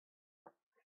Bad.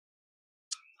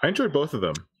 I enjoyed both of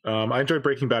them. I enjoyed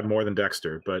Breaking Bad more than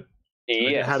Dexter, but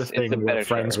I had a thing where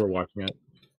friends were watching it.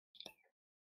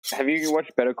 Have you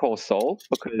watched Better Call Saul?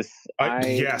 Because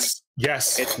yes.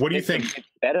 What do you think? It's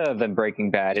better than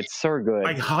Breaking Bad. It's so good.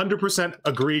 I 100%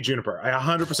 agree, Juniper. I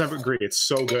 100% agree. It's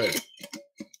so good.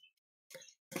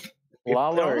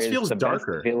 Lawler is feels the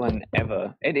darker. best villain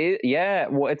ever. It is, yeah.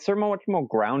 Well, it's so much more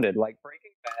grounded. Like Breaking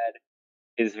Bad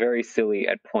is very silly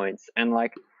at points, and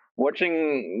like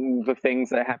watching the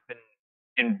things that happen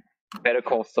in Better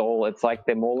Call Saul, it's like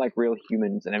they're more like real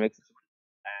humans, and it makes it so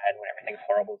sad when everything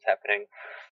horrible is happening.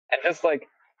 And just like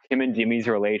him and Jimmy's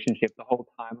relationship the whole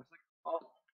time, it's like,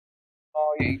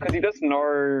 because he doesn't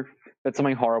know that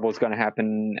something horrible is going to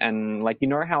happen, and like you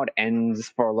know how it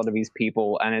ends for a lot of these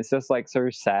people, and it's just like so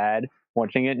sad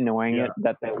watching it, knowing it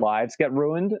that their lives get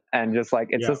ruined, and just like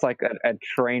it's just like a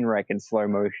train wreck in slow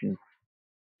motion.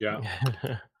 Yeah.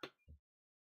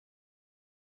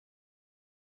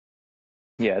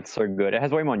 Yeah, it's so good. It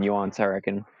has way more nuance, I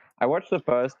reckon. I watched the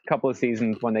first couple of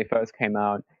seasons when they first came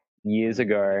out years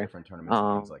ago. Different tournaments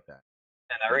and things like that.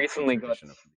 And I recently got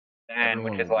Stan,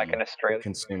 which is like an Australian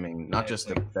consuming not just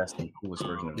the best and coolest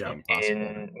version of the game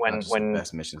possible, when the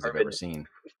best missions they've ever seen,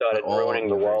 started ruining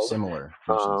the world, similar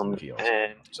missions and fields.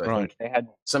 And so I think they had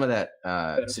some of that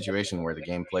situation where the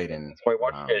game played in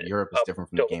Europe is different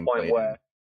from the game played in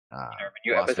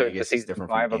new Las episodes Vegas for is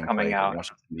different season 5 from the are game coming played out. in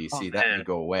Washington D.C. That may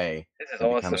go away. This is and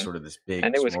awesome. become sort of this big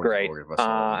And it was great. smorgasbord of us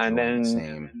all And then the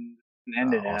same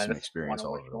ended awesome experience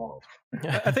all over the world.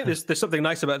 I think there's something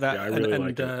nice about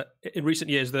that, in recent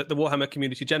years, the Warhammer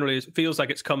community generally feels like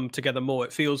it's come together more.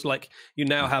 It feels like you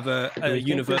now have a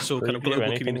universal kind of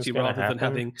global community rather than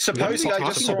having. Supposedly, I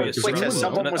just saw on Twitter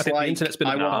someone was like,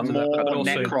 "I want more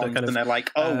necrons," and they're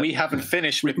like, "Oh, we haven't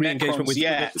finished with necrons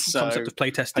yet." So concept of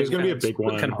playtesting. There's going to be a big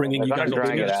one. Kind of bringing you guys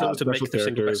all to make this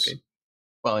into best game.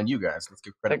 Well, and you guys, let's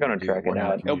give credit. They're going to track it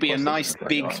out. It'll be a nice,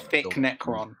 big, thick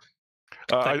necron.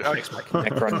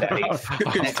 Necron Daddy.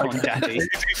 Necron Daddy.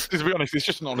 To be honest, it's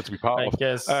just an honor to be part of. I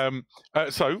guess.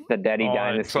 So the Daddy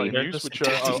Dynasty. News, which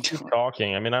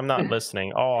talking. I mean, I'm not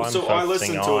listening. I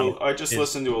just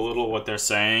listened to a little what they're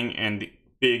saying, and the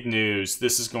big news.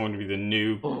 This is going to be the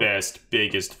new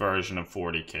biggest version of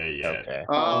 40K yet. Okay.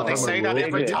 Oh, they say that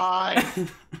every time.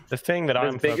 The thing that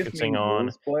I'm focusing on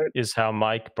is how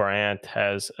Mike Brandt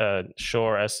has a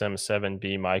Shure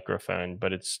SM7B microphone,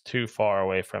 but it's too far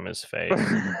away from his face.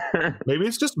 Maybe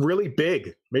it's just really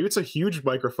big. Maybe it's a huge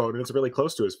microphone and it's really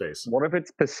close to his face. What if it's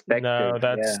perspective? No,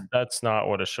 that's not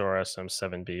what a Shure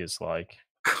SM7B is like.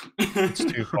 It's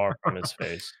too far from his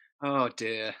face. Oh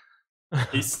dear.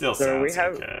 He still sounds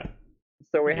okay.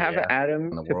 So we have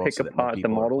Adam to pick apart the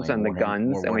models and the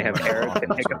guns, and we have Eric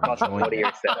to pick apart the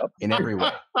audio setup. In every way,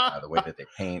 the way that they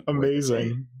paint,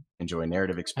 amazing, enjoy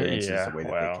narrative experiences, the way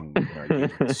that they can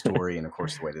engage with the story, and of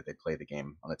course the way that they play the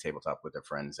game on the tabletop with their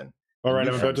friends. And all right,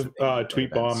 I'm about to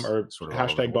tweet bomb or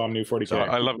hashtag bomb new 40K. So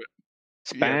I love it.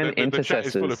 Spam the chat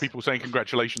is full of people saying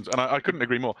congratulations, and I couldn't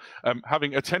agree more.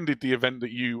 Having attended the event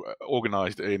that you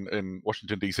organised in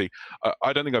Washington DC,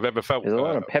 I don't think I've ever felt there's a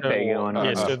lot of Pepe going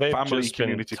on. So they've family just been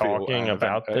community talking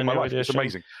about the new edition. It's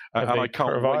amazing, and I can't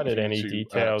provided wait any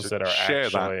details that are share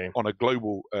actually that on a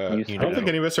global. I don't think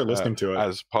any of us are listening to it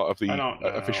as part of the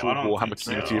official Warhammer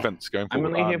community events going forward.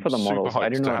 I'm only here for the models. I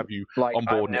do not have you on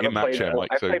board in that chair,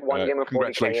 Mike. So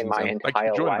congratulations, and thank you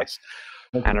for joining us.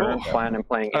 And I don't plan on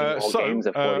playing any more games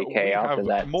of 40K after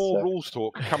that. More rules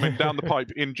talk coming down the pipe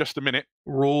in just a minute.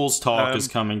 Rules talk is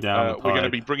coming down the pipe. We're going to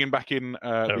be bringing back in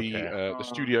the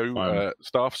studio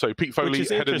staff. So Pete Foley,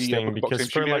 head of the Box Game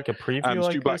Studio, like a preview and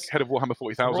Stu Black, head of Warhammer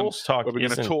 40,000. Rules talk we're going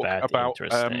to talk about.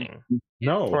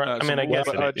 No, I mean, I guess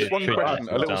just one question,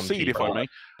 a little seed, if I may.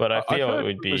 But I feel it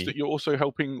would be that you're also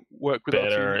helping work with our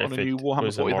team on a new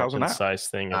Warhammer 40,000 app. Concise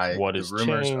thing of what is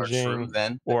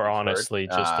changing, or honestly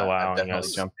just allowing us.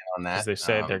 As they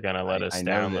said, they're going to let us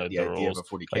download the rules.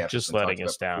 Like just letting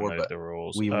us download the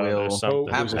rules. We will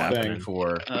have something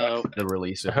for the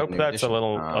release. I hope that's a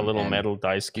little metal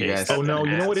dice case. Oh no,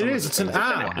 you know what it is? It's an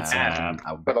app. It's an app.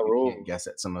 I guess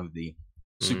at some of the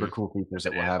super cool features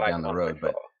that we'll have down the road,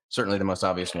 but. Certainly, the most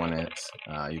obvious one is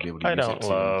you'll be able to use it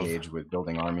to engage with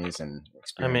building armies and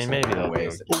experience maybe they'll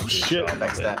ways that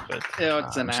affects that. But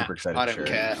it's an app. Super excited I don't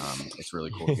care. It's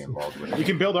really cool to be involved with. You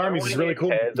can build armies. It's really cool.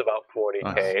 Cares about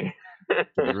 40K.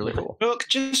 Really cool. Look,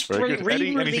 just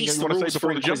re-release the rules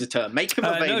for Inquisitor. Make them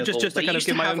available. No, just to kind of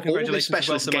give my own congratulations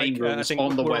all the special game rules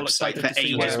on the website for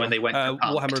ages when they went to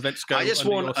Warhammer events go. I just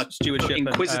want a stewardship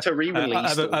Inquisitor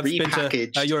re-released,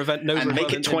 repackaged, your event and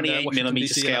make it 28mm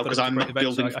scale because I'm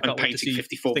painting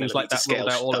 54mm scale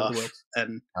stuff.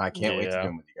 And I can't wait to do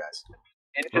them with you guys.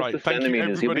 Right, thank you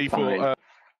everybody for.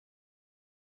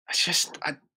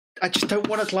 I just don't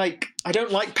want to I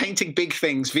don't like painting big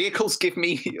things. Vehicles give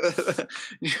me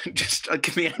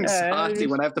give me anxiety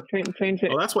when I have to change it.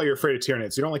 Well, that's why you're afraid of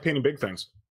Tyranids. You don't like painting big things.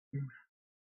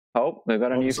 Oh, they've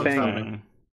got a new thing.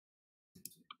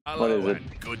 Hello what is it?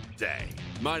 And good day.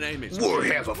 My name is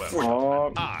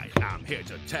Warhammer. I am here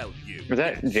to tell you. Is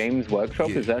that James Workshop?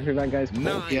 Is that who that guy's called?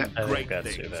 9 great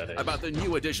things about the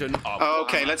new edition of.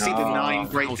 Okay, let's see the 9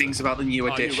 great things about the new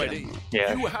edition. Are you ready?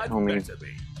 Yeah. You had better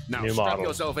be. Now strap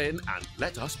yourself in and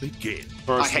let us begin.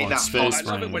 I hate that font. I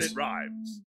love it when it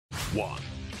rhymes. 1.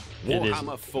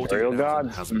 Warhammer 40,000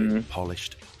 has been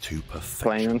polished to perfection.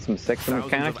 Playing on some sexy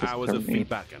mechanics. Thousands of hours of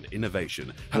feedback and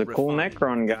innovation have refined cool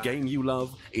necron guy. the game you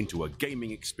love into a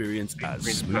gaming experience as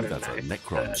smooth as a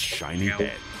necron's shiny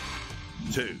head.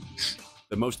 2.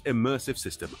 The most immersive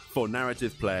system for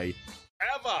narrative play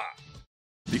ever.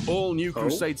 The all-new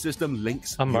Crusade system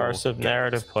links immersive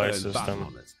narrative play system.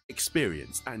 Honors,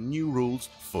 experience and new rules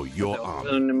for your army.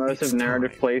 An immersive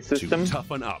narrative play system. To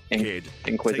toughen up, kid.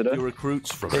 Inquisitor. Take your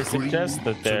recruits from They suggest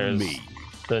that there's me.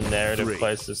 the narrative 3.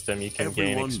 play system. You can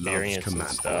gain experience and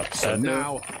stuff. So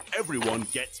now everyone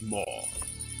gets more.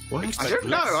 What? I don't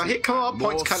know. I hit command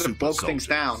points kind of bog things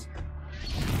down.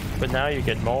 But now you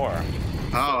get more.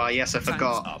 Oh, yes, I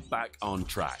forgot. Tanks are back on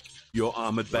track. Your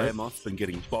armored behemoth's been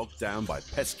getting bogged down by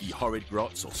pesky horrid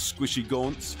grots or squishy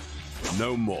gaunts.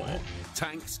 No more.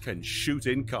 Tanks can shoot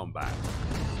in combat,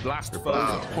 blast foes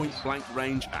at point-blank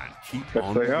range, and keep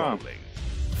on rolling.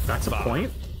 That's a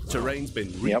point? Terrain's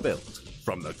been rebuilt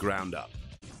from the ground up.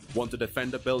 Want to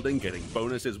defend a building getting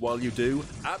bonuses while you do?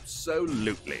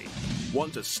 Absolutely.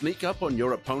 Want to sneak up on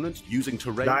your opponent using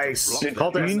terrain Nice. to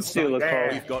block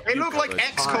They look like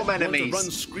XCOM enemies. Run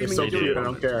screaming so at your cute, I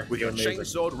don't opponent care. with your They're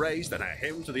amazing. chainsword raised and a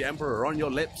hymn to the Emperor on your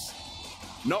lips?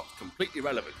 Not completely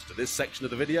relevant to this section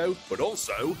of the video, but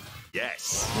also,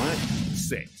 yes.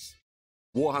 6.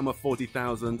 Warhammer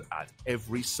 40,000 at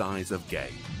every size of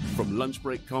game. From lunch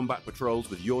break combat patrols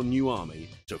with your new army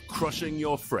to crushing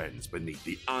your friends beneath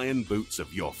the iron boots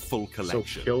of your full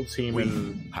collection. So Kill Team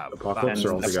and Apocalypse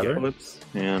are all together?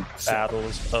 Yeah.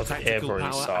 Battles of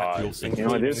every size. You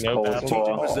know, it is called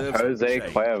for Jose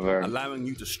Cuervo. Allowing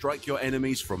you to strike your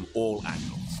enemies from all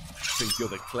angles. Think you're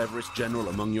the cleverest general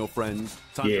among your friends?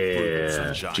 Time to prove it,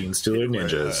 sunshine. Gene Stealer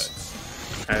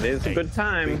Ninjas. That is a good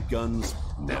time. Big guns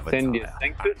never Then you tire.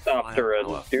 think this after it,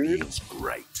 dude. It's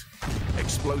great.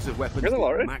 Explosive weapons. There's a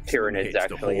lot of maximum Tyranids hits to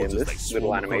actually in hordes as they this swarm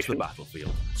little across animation. The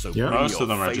battlefield. So Yeah. bring Most your of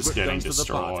them are just favorite getting guns to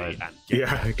the party destroyed. and get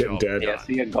Yeah, the getting job dead. Yeah,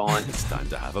 see it gone. It's time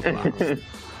to have a blast.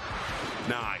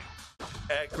 9.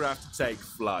 Aircraft take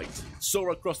flight. Soar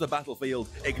across the battlefield,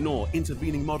 ignore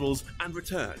intervening models, and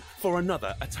return for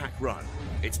another attack run.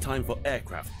 It's time for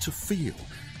aircraft to feel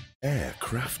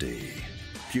aircrafty.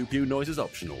 Pew pew noise is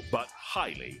optional, but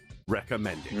highly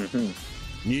recommended.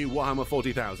 New Warhammer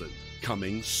 40,000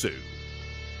 coming soon.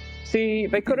 See,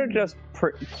 they could have just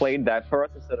played that for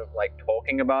us instead of like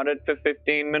talking about it for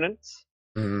 15 minutes.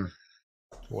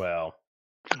 Well,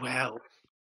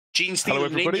 Gene Hello, Stealer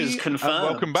everybody. Ninjas confirmed.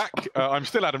 Welcome back. I'm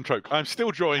still Adam Troke. I'm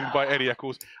still joined by Eddie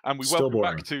Eccles, and we Still welcome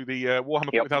boring. back to the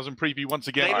Warhammer 40,000 preview once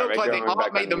again. They look like going I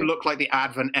back made on them you. look like the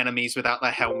Advent enemies without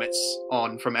their helmets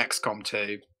on from XCOM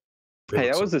 2. Hey,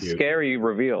 that so was a cute. scary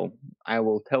reveal. I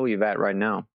will tell you that right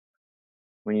now.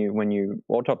 When you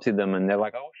autopsy them and they're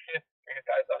like, "Oh shit, these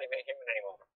guys aren't even human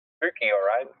anymore." Spooky, all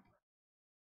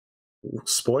right.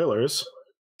 Spoilers.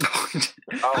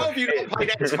 How have you not played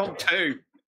XCOM 2?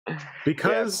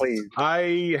 Because Yeah, please.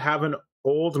 I have an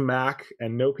old Mac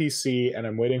and no PC, and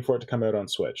I'm waiting for it to come out on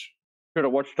Switch. Should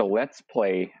have watched a Let's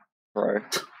Play, bro.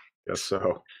 Guess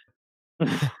so.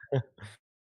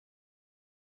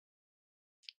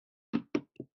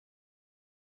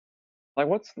 Like,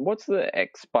 what's the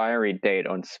expiry date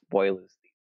on spoilers?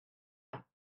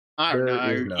 I don't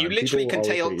There is know. none. You literally People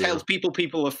can always hate tell you.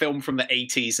 people a film from the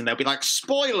 80s and they'll be like,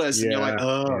 spoilers! And you're like,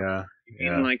 oh. yeah.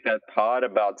 You mean like that part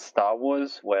about Star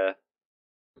Wars where?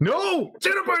 No!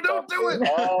 Jennifer, don't do it!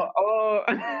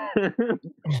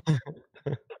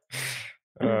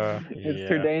 It's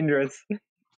too dangerous.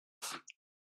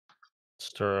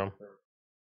 It's true.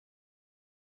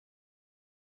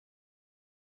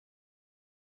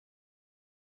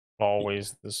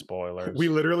 Always the spoilers. We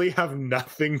literally have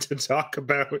nothing to talk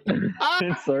about.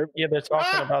 It's so... Yeah, they're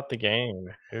talking about the game.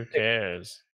 Who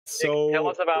cares? So tell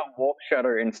us about Warp Shadow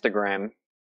Instagram.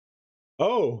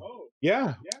 Oh,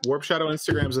 yeah. Warp Shadow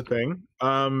Instagram's a thing.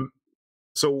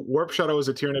 So Warp Shadow was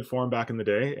a Tyranid forum back in the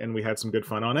day, and we had some good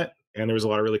fun on it, and there was a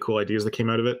lot of really cool ideas that came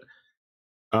out of it.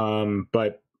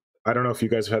 But I don't know if you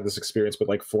guys have had this experience, but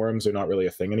like forums are not really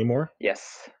a thing anymore.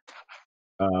 Yes.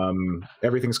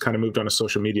 Everything's kind of moved on to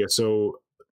social media. So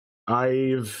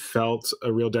I've felt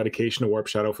a real dedication to Warp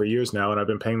Shadow for years now, and I've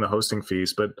been paying the hosting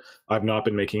fees, but I've not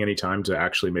been making any time to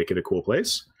actually make it a cool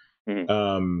place.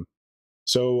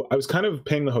 So I was kind of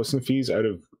paying the hosting fees out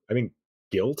of, I think,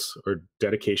 guilt or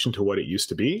dedication to what it used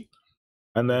to be.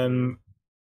 And then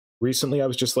recently I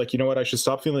was just like, you know what, I should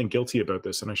stop feeling guilty about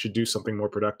this and I should do something more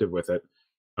productive with it.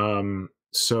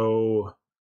 So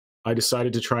I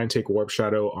decided to try and take Warp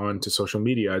Shadow onto social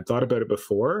media. I'd thought about it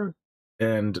before,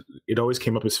 and it always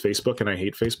came up as Facebook, and I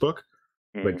hate Facebook.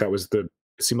 Like it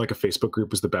seemed like a Facebook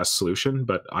group was the best solution,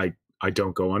 but I I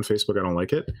don't go on Facebook. I don't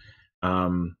like it.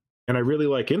 And I really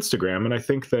like Instagram. And I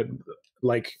think that,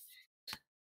 like,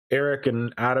 Eric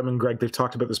and Adam and Greg, they've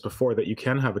talked about this before, that you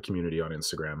can have a community on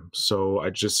Instagram. So I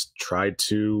just tried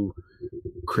to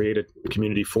create a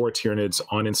community for Tyranids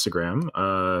on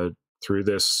Instagram through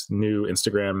this new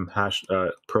Instagram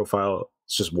profile.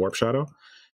 It's just Warp Shadow.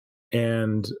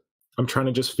 And I'm trying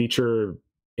to just feature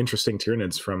interesting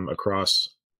Tyranids from across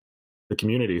the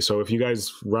community. So if you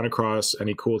guys run across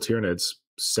any cool Tyranids,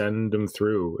 send them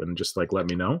through and just like let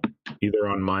me know, either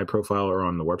on my profile or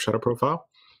on the Warp Shadow profile.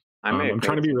 I'm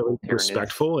trying to be really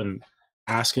respectful and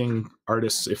asking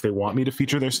artists if they want me to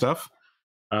feature their stuff.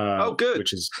 Good.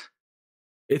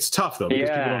 It's tough though, because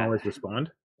people don't always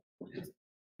respond.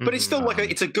 But it's still like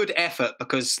it's a good effort,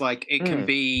 because like it can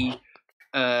be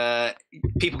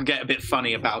people can get a bit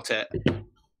funny about it.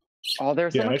 Oh,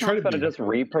 there's some accounts that are just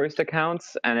repost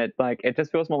accounts, and it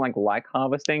just feels more like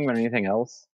harvesting than anything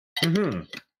else.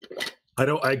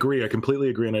 I agree. I completely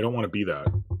agree, and I don't want to be that.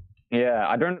 Yeah,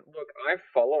 I'm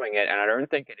following it, and I don't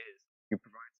think it is. You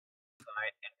provide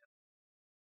insight into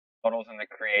models and the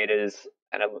creators,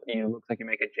 and it looks like you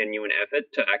make a genuine effort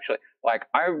to actually, like,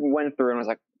 I went through and was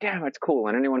like, damn, it's cool.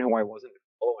 And anyone who I wasn't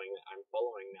following, I'm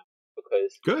following now,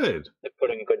 because they're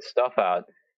putting good stuff out.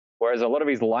 Whereas a lot of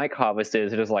these like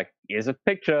harvesters are just like, here's a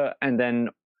picture, and then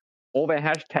all their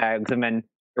hashtags, and then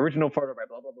original photo by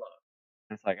blah blah blah.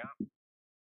 And it's like,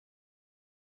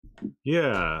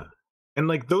 yeah. And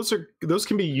like those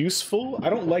can be useful. I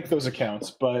don't like those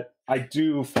accounts, but I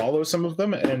do follow some of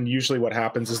them. And usually what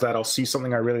happens is that I'll see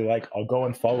something I really like. I'll go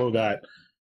and follow that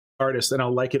artist, and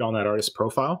I'll like it on that artist's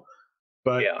profile.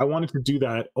 But I wanted to do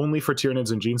that only for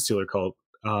Tyranids and Genestealer Cult,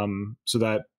 so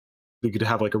that they could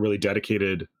have like a really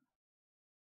dedicated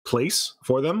place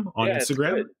for them on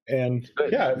Instagram. And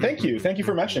thank you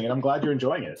for mentioning it. I'm glad you're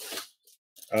enjoying it.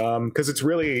 Because it's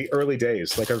really early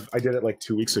days. Like I did it like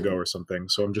 2 weeks ago or something,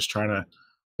 so I'm just trying to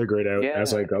figure it out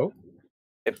as I go.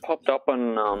 It popped up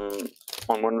on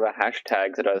one of the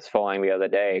hashtags that I was following the other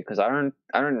day, because I don't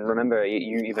remember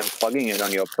you even plugging it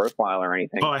on your profile or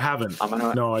anything. Oh, I haven't.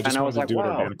 No, I just wanted to do it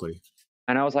organically.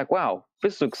 And I was like, wow,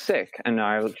 this looks sick. And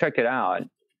I checked it out,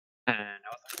 and I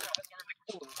was like, wow, this is really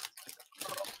cool.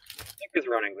 Nick is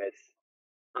running this.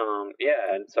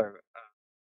 And so.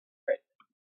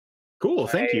 Cool,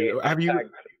 thank you.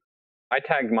 I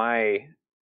tagged my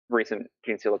recent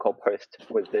Genestealer Cult post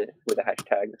with the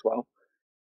hashtag as well.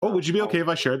 Oh, would you be okay if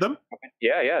I shared them?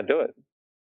 Yeah, do it.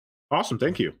 Awesome,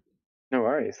 thank you. No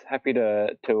worries. Happy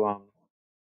to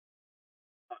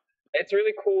it's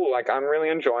really cool. Like, I'm really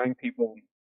enjoying people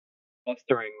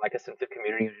fostering like a sense of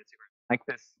community on Instagram, like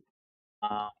this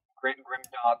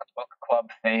Grimdark book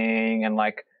club thing, and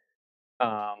like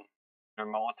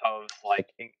Molotov's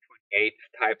like Ink 28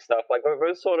 type stuff. Like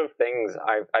those sort of things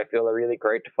I feel are really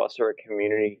great to foster a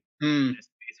community in a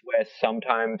space where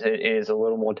sometimes it is a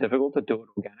little more difficult to do it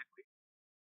organically.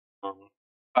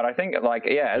 But I think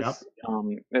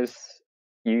as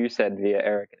you said via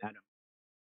Eric and Adam,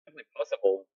 it's definitely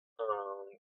possible.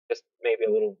 Just maybe a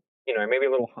little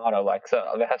harder. Like, so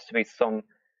there has to be some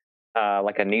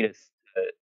like a needus to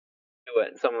do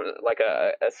it. Some like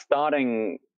a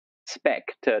starting spec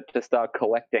to start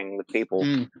collecting the people.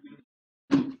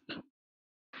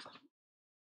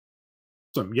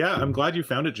 Awesome. Yeah, I'm glad you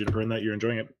found it, Juniper, and that you're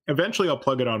enjoying it. Eventually I'll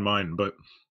plug it on mine, but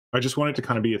I just want it to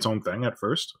kind of be its own thing at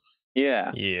first.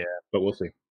 Yeah. But we'll see.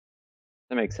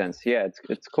 That makes sense. Yeah,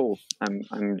 it's cool.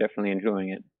 I'm definitely enjoying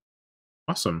it.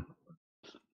 Awesome.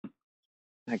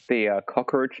 Like the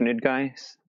cockroach nid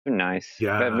guys, they're nice.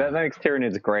 Yeah. That makes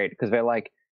Tyranids great, because they're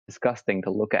like disgusting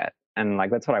to look at, and like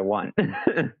that's what I want.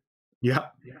 Yeah.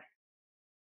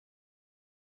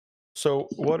 So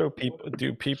what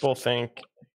do people think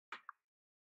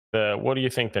what do you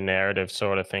think the narrative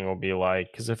sort of thing will be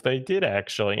like? Because if they did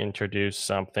actually introduce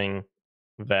something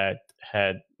that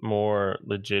had more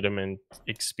legitimate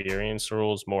experience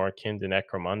rules, more akin to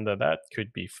Necromunda, that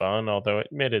could be fun, although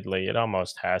admittedly it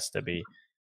almost has to be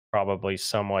probably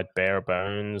somewhat bare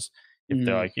bones. If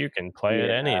they're like, you can play at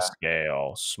any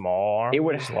scale, small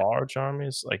armies, large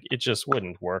armies, like it just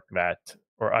wouldn't work that.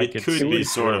 Or it could be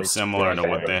sort of similar to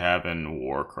what they have in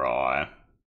Warcry.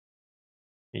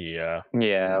 Yeah,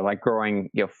 like growing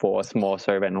your force more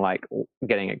so than like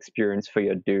getting experience for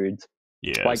your dudes.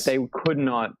 Yes. Like they could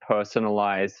not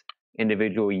personalize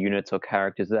individual units or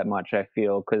characters that much, I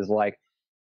feel, because like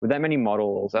with that many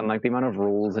models and like the amount of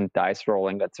rules and dice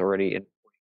rolling that's already in.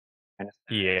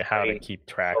 How to keep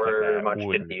track of that much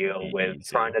to deal with.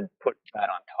 Trying to put that on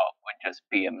top would just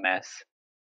be a mess.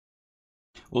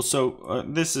 Well, so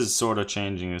this is sort of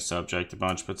changing the subject a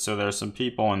bunch, but so there's some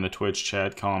people in the Twitch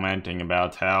chat commenting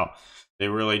about how they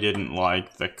really didn't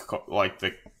like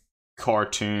the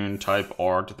cartoon type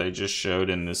art they just showed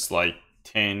in this like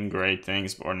 10 great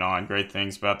things or 9 great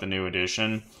things about the new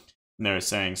edition. And they're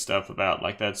saying stuff about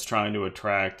like that's trying to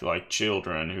attract like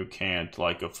children who can't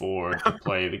like afford to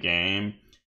play the game.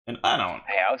 And I don't.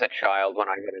 Hey, I was a child when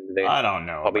I got into this. I don't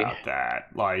know about that.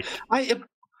 Like,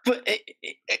 but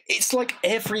it's like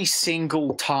every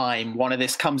single time one of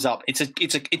this comes up, it's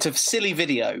a silly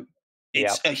video.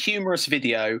 It's a humorous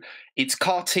video. It's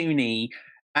cartoony.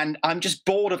 And I'm just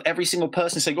bored of every single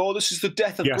person saying, "Oh, this is the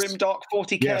death of Grimdark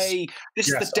 40k. This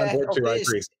is the death of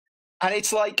this." And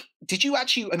it's like, did you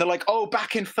actually? And they're like, "Oh,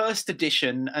 back in first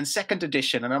edition and second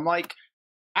edition." And I'm like,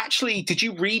 actually, did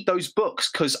you read those books?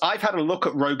 Because I've had a look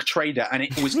at Rogue Trader, and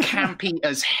it was campy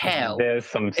as hell. There's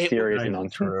some serious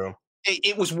nonsense.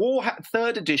 It was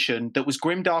third edition that was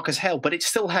grimdark as hell, but it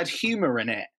still had humor in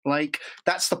it. Like,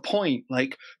 that's the point.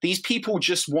 Like, these people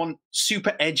just want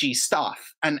super edgy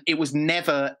stuff, and it was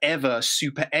never, ever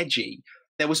super edgy.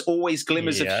 There was always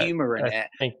glimmers of humor in it.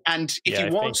 And if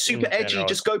you want super edgy,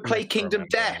 just go play Kingdom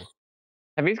Death.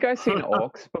 Have you guys seen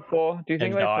orcs before? Do you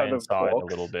think they've heard of orcs? A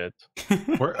little bit.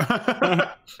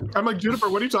 I'm like, Juniper,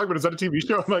 what are you talking about? Is that a TV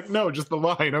show? I'm like, no, just the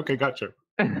line. Okay, gotcha.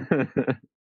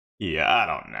 Yeah, I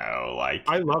don't know. Like,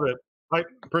 I love it. Like,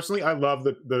 personally, I love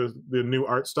the new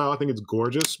art style. I think it's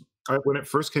gorgeous. When it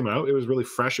first came out, it was really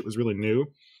fresh. It was really new,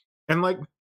 and like,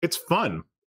 it's fun.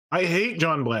 I hate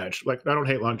John Blanche. Like, I don't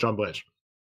hate John Blanche.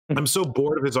 I'm so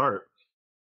bored of his art.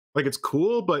 Like, it's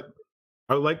cool, but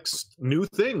I like new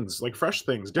things, like fresh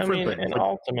things, different things. And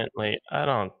ultimately, I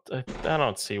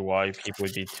don't see why people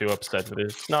would be too upset with it.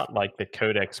 It's not like the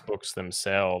Codex books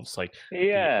themselves, like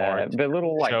the art, the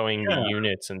little like showing the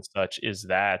units and such.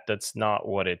 That's not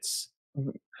what it's.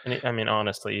 I mean,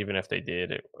 honestly, even if they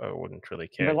did, I wouldn't really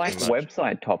care. They're like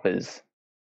website toppers.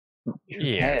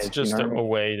 Yeah, it's just a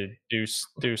way to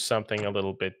do something a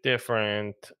little bit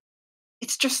different.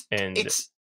 It's just it's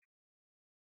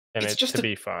just to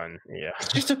be fun. Yeah,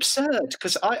 it's just absurd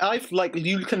because I've like,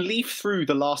 you can leaf through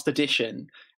the last edition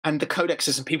and the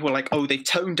codexes, and people are like, "Oh, they've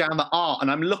toned down the art,"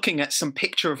 and I'm looking at some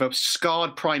picture of a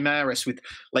scarred Primaris with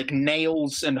like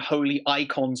nails and holy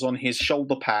icons on his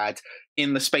shoulder pad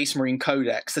in the Space Marine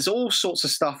Codex. There's all sorts of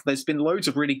stuff. There's been loads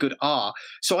of really good art.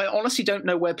 So I honestly don't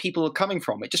know where people are coming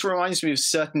from. It just reminds me of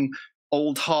certain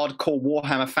old hardcore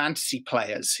Warhammer fantasy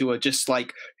players who are just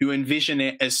like, who envision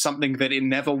it as something that it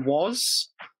never was.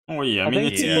 Oh yeah, I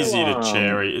mean, it's easy to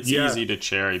cherry. It's easy to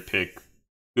cherry pick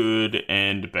good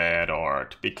and bad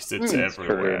art because it's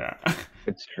everywhere.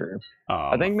 It's true.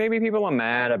 I think maybe people are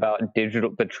mad about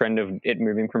the trend of it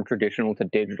moving from traditional to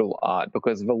digital art,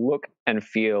 because the look and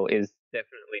feel is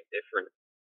definitely different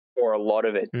for a lot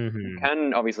of it. You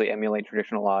can obviously emulate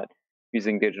traditional art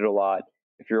using digital art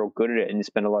if you're all good at it and you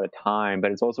spend a lot of time,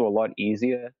 but it's also a lot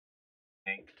easier.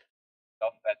 I think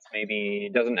stuff that's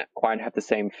maybe doesn't quite have the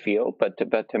same feel, but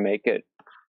to make it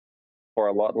for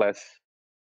a lot less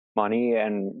money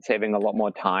and saving a lot more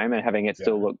time and having it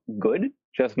still look good,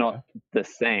 just not the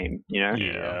same, you know?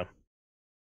 Yeah.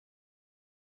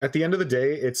 At the end of the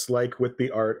day, it's like with the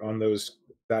art on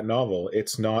that novel,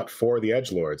 it's not for the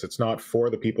edgelords. It's not for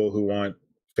the people who want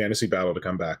Fantasy Battle to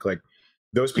come back. Like,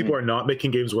 those people are not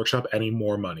making Games Workshop any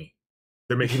more money.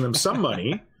 They're making them some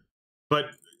money, but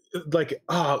like,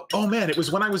 oh man, it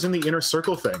was when I was in the Inner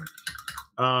Circle thing.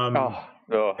 And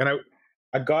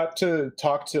I got to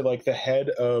talk to like the head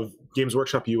of Games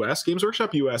Workshop US. Games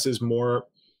Workshop US is more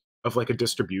of like a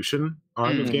distribution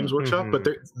arm of Games Workshop, but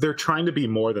they're trying to be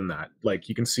more than that. Like,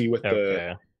 you can see with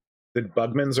the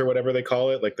Bugmans or whatever they call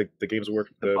it, like the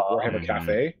Warhammer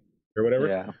Cafe or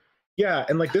whatever. Yeah,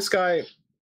 and like this guy,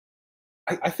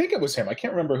 I think it was him. I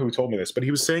can't remember who told me this, but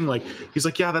he was saying like, he's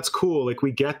like, yeah, that's cool. Like,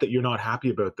 we get that you're not happy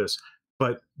about this,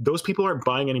 but those people aren't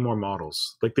buying any more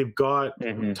models. Like, they've got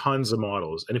tons of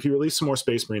models. And if you release some more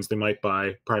Space Marines, they might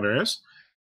buy Primaris.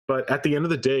 But at the end of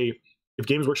the day, if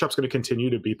Games Workshop's going to continue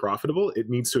to be profitable, it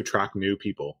needs to attract new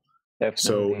people.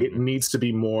 So it needs to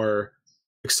be more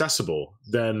accessible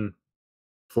than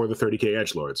for the 30k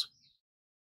edgelords.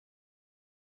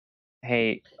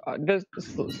 Hey, just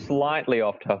slightly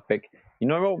off topic. You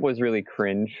know what was really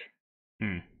cringe?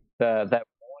 That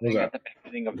warning at the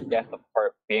beginning of Death of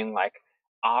Hope being like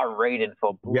R-rated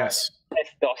for blood,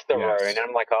 testosterone, and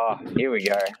I'm like, oh, here we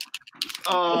go.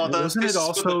 Oh, wasn't it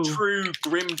also for the true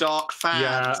grimdark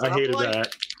fans? Yeah, I hated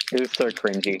that. It was so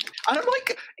cringy. And I'm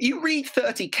like, you read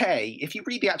 30k. If you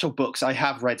read the actual books, I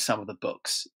have read some of the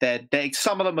books.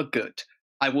 Some of them are good.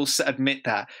 I will admit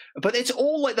that. But it's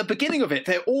all like the beginning of it.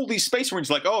 They're all these Space Marines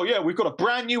like, oh yeah, we've got a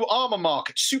brand new armor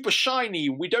mark. It's super shiny.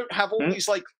 We don't have all these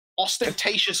like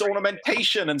ostentatious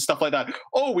ornamentation and stuff like that.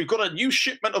 Oh, we've got a new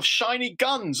shipment of shiny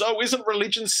guns. Oh, isn't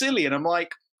religion silly? And I'm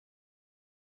like,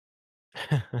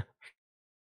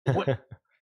 what?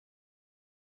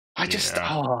 I just,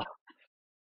 Well,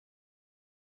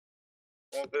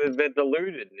 they're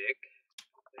deluded, Nick.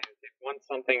 They want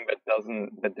something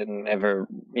that didn't ever,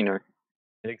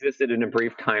 it existed in a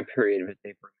brief time period, but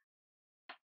they.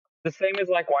 The same as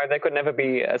like why they could never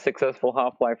be a successful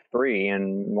Half-Life 3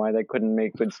 and why they couldn't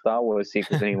make good Star Wars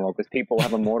sequels anymore, because people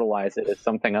have immortalized it as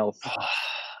something else.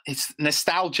 It's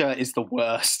nostalgia is the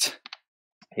worst.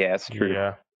 Yeah, it's true.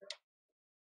 Yeah.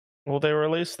 Well, they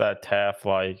released that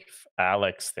Half-Life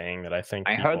Alex thing that I think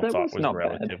people thought was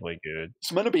relatively good.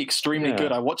 It's meant to be extremely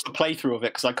good. I watched the playthrough of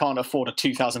it because I can't afford a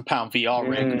 £2,000 VR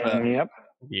rig. But... Yep.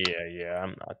 Yeah,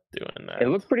 I'm not doing that. It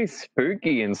looked pretty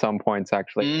spooky in some points,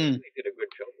 actually. They did a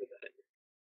good job with that.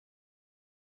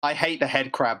 I hate the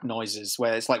head crab noises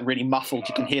where it's like really muffled.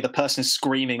 You can hear the person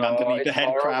screaming underneath the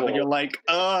head crab, and you're like,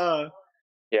 ugh.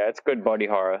 Yeah, it's good body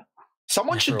horror.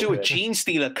 Someone should do a gene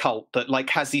stealer cult that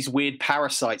like has these weird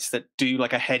parasites that do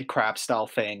like a head crab style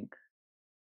thing.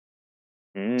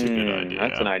 That's a good idea.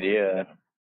 That's an idea.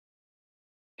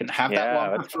 Can have that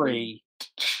one for free.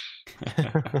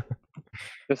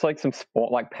 Just like some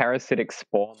parasitic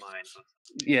spore mines.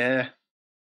 Yeah.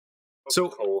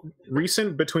 So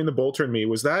recent Between the Bolter and Me,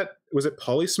 was it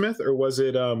Polysmith or was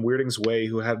it Weirding's Way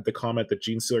who had the comment that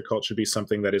Gene Stealer cult should be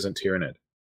something that isn't Tyranid?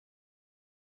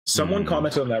 Someone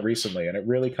commented on that recently, and it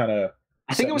really kind of.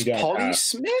 I think it was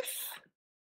Polysmith.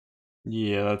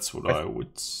 Yeah, that's what I would.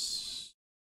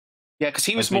 Yeah, because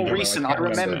he was more recent. I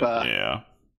remember. Yeah.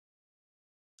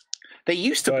 They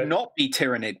used to not be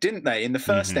Tyranid, didn't they? In the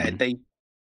first ed, they.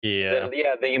 Yeah.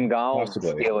 The Imgal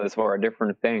Stealers were a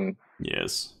different thing.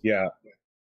 Yes. Yeah.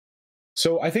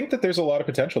 So I think that there's a lot of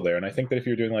potential there, and I think that if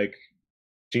you're doing like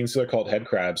Gene Stealer called head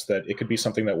crabs, that it could be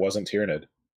something that wasn't Tyranid.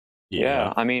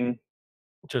 Yeah, I mean,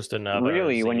 just another.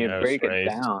 Really, when you break it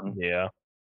down,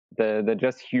 they're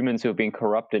just humans who have been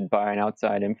corrupted by an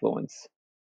outside influence.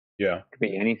 Yeah, it could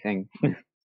be anything.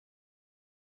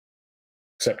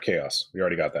 Except chaos. We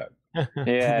already got that.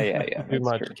 Yeah. Too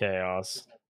much chaos.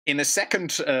 In the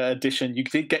second edition, you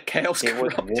did get chaos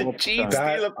corrupted. Gene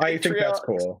Stealer I think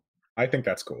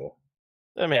that's cool.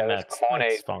 I mean, that's fine.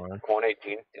 Corn 8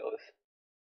 Gene Stealers.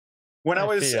 When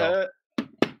I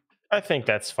think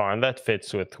that's fine. That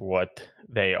fits with what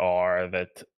they are.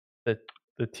 That the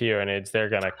Tyranids, they're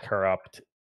gonna corrupt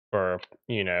or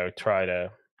try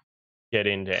to get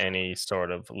into any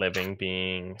sort of living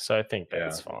being. So I think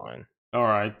that's fine. All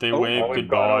right, they waved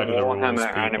goodbye to the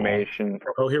Warhammer animation.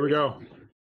 Oh, here we go.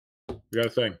 We got a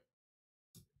thing.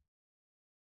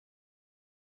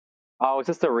 Oh, it's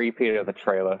just a repeat of the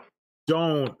trailer.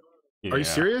 Don't. Are you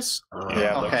serious?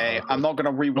 Yeah. Okay, I'm not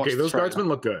gonna rewatch. Okay, those guardsmen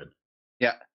look good.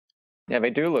 Yeah. Yeah, they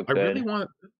do look good. I really want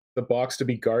the box to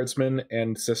be guardsmen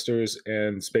and sisters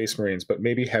and space marines, but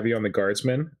maybe heavy on the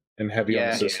guardsmen and heavy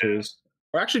on the sisters.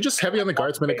 Or actually just heavy on the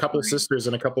guardsmen, a couple of sisters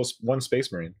and one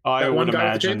space marine. I would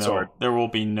imagine there will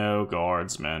be no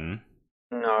guardsmen.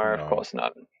 No, of course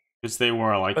not. Because they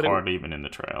were hardly even in the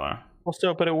trailer.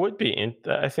 Also, but it would be.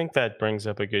 I think that brings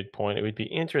up a good point. It would be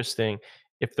interesting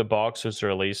if the box was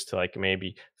released to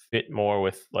maybe fit more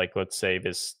with let's say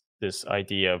this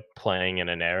idea of playing in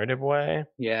a narrative way.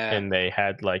 Yeah. And they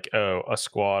had a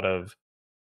squad of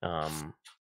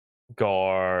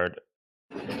guard,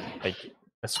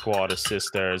 a squad of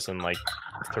sisters and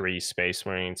 3 space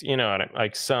marines.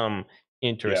 Some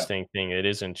interesting thing. It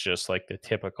isn't just the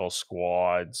typical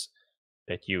squads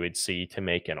that you would see to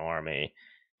make an army.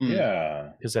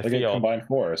 Yeah, because I feel a combined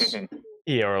force.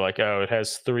 Yeah, or it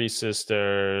has 3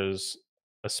 sisters,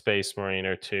 a space marine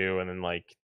or 2, and then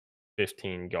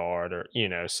 15 guard or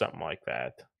something like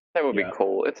that. That would be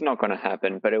cool. It's not going to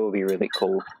happen, but it would be really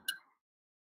cool.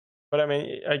 But I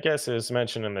mean, I guess it was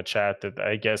mentioned in the chat that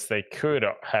I guess they could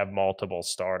have multiple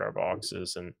starter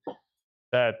boxes, and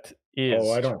that is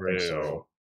I don't true. think so.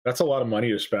 That's a lot of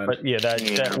money to spend. But yeah,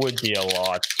 that would be a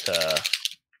lot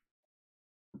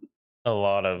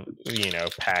of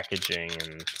packaging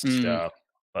and stuff.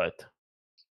 But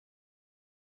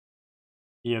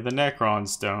yeah, the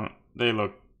necrons don't. They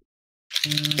look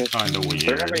kind of weird.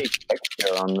 There's not any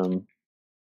texture on them.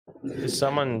 Is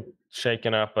someone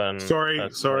shaking up and sorry,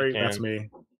 that's me.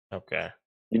 Okay.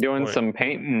 You're doing some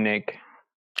painting, Nick.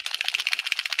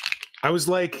 I was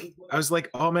like,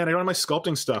 oh man, I don't have my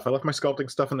sculpting stuff. I left my sculpting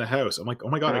stuff in the house. I'm like, oh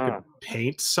my god, I could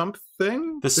paint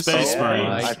something. The Space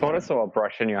Marines. I thought I saw a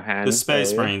brush in your hand. The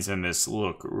Space Marines in this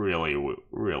look really,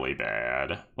 really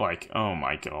bad. Like, oh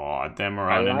my god, them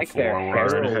running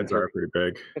forward. Their heads are pretty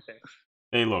big.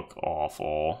 They look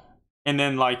awful. And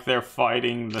then, like, they're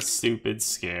fighting the stupid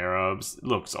scarabs. It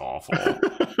looks awful.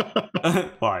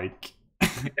 Like,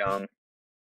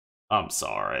 I'm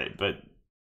sorry, but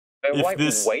they're like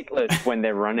weightless when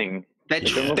they're running. They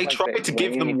tried to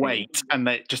give them weight, and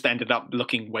they just ended up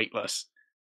looking weightless.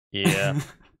 Yeah.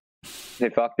 They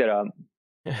fucked it up.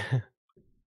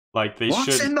 Like they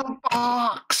What's should. in the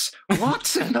box?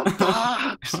 What's in the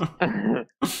box?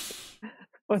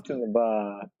 What's in the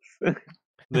box?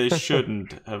 They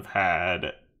shouldn't have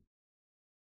had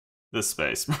the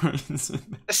Space Marines.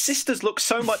 The sisters look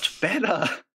so much better.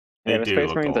 They the do Space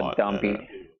look Marines a are lot dumpy. better.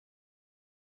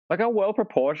 Like how well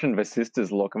proportioned the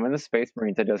sisters look. I mean, the Space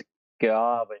Marines are just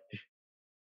garbage.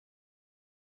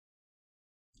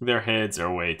 Their heads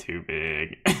are way too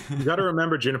big. You got to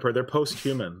remember, Juniper, they're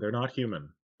post-human. They're not human.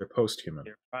 They're post-human.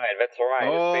 You're right. That's right.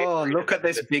 Oh, look at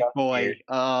this big boy.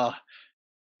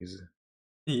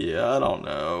 Yeah, I don't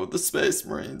know. The Space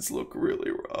Marines look really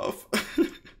rough.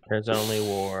 There's only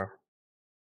war.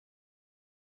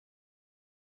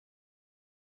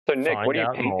 So Nick, Find what are you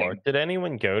out painting? more. Did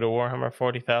anyone go to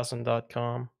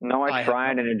Warhammer40,000.com? No, I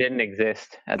tried and it didn't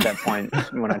exist at that point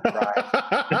when I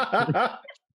tried.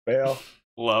 Fail.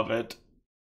 Love it.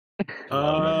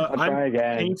 I'll try I'm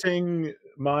again. painting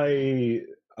I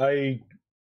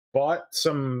bought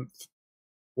some,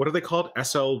 what are they called?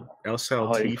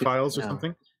 SLT files or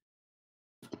something?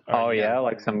 Oh yeah,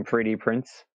 like some 3D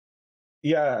prints.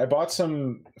 Yeah, I bought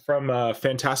some from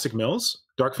Fantastic Mills.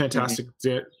 Dark Fantastic.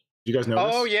 Do you guys know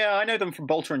this? Oh yeah, I know them from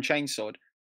Bolter and Chainsword.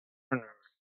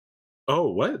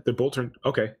 Oh, what? The Bolter?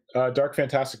 Okay. Dark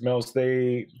Fantastic Mills,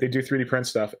 they do 3D print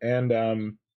stuff. And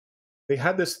they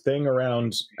had this thing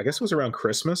around, I guess it was around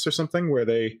Christmas or something, where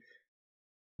they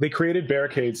created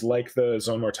barricades like the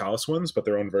Zone Mortalis ones, but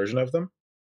their own version of them.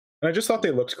 And I just thought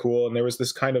they looked cool. And there was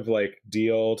this kind of like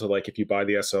deal to like, if you buy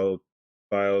the SL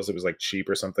files, it was like cheap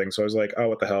or something. So I was like, oh,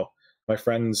 what the hell? My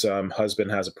friend's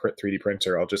husband has a 3D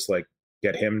printer. I'll just like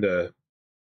get him to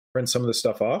print some of the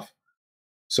stuff off.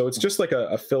 So it's just like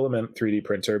a filament 3D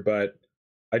printer, but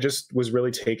I just was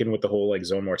really taken with the whole like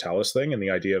Zone Mortalis thing and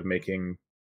the idea of making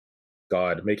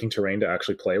terrain to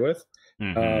actually play with,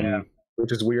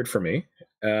 which is weird for me.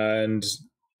 And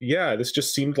yeah, this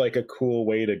just seemed like a cool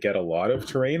way to get a lot of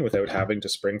terrain without having to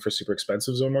spring for super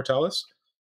expensive Zone Mortalis.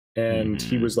 And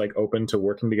he was like open to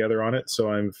working together on it.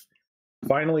 So I've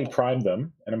finally primed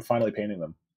them and I'm finally painting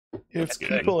them. If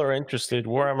people are interested,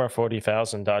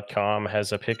 Warhammer40,000.com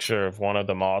has a picture of one of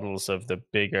the models of the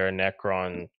bigger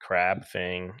Necron crab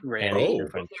thing. Really?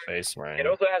 Different Space Marine. It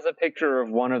also has a picture of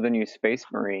one of the new Space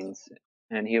Marines,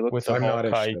 and he looks with a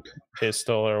Volkite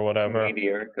pistol or whatever.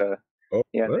 mediocre. Oh,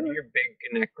 yeah, the new big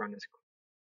Necron is cool.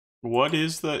 What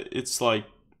is the? It's like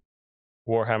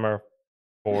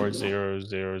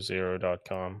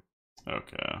Warhammer4000.com.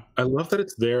 Okay. I love that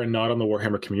it's there and not on the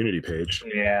Warhammer community page.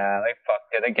 Yeah, they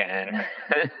fucked it again.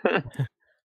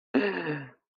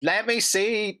 Let me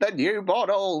see the new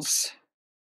models.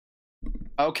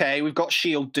 Okay, we've got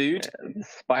Shield Dude. The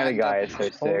Spider guy is so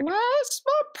sick. Plasma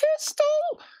pistol.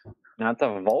 That's a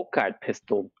Volkite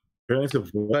pistol. Is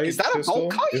that a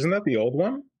Volkite? Isn't that the old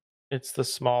one? It's the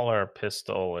smaller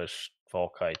pistol-ish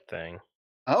Volkite thing.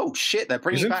 Oh shit, they're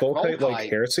bringing back Volkite Volkite. like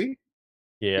heresy?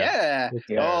 Yeah.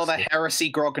 Oh, the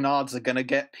heresy grognards are gonna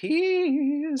get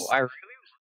pissed. I really like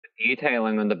the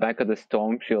detailing on the back of the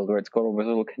Storm Shield where it's got all those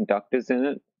little conductors in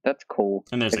it. That's cool.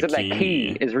 And there's Except a key. that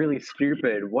key is really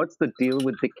stupid. What's the deal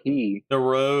with the key? The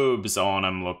robes on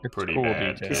him look pretty cool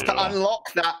bad. detail. It's to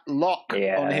unlock that lock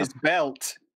on his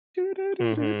belt.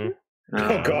 Mm-hmm.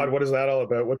 Oh god, what is that all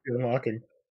about? What's he unlocking?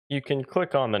 You can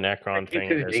click on the Necron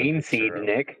thing. It's his gene seed,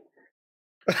 Nick.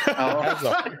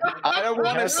 I don't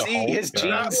want to see his gene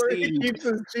Where he seed. keeps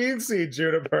his gene seed,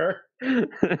 Juniper.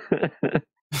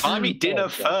 Buy me dinner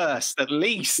first, at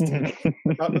least.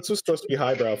 This was supposed to be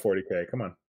highbrow 40k. Come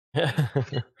on.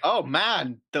 Oh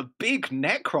man, the big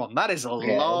Necron. That is a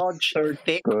large,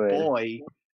 thick boy.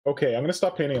 Okay, I'm gonna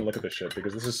stop painting and look at this shit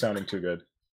because this is sounding too good.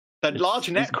 The large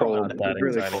Necron.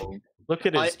 Really cool. Look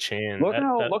at his chin. That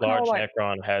large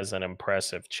Necron has an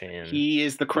impressive chin. He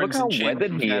is the Crimson Look how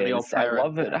weathered he is. I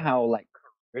love it how like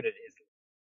crude it is.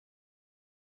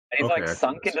 And he's like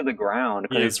sunk into the ground.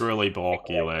 He has really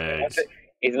bulky legs.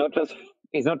 He's not just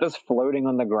he's not just floating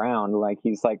on the ground, like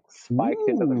he's like spiked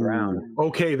into the ground.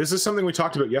 Okay, this is something we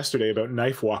talked about yesterday about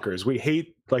knife walkers. We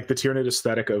hate like the Tyranid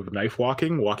aesthetic of knife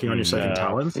walking on your second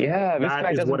talons. Yeah, this guy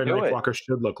that is doesn't what a do knife it. walker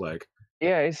should look like.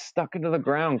 Yeah, he's stuck into the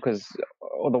ground because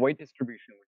the weight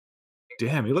distribution.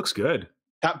 Damn, he looks good.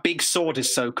 That big sword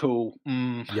is so cool.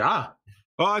 Yeah.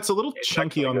 Oh, it's a little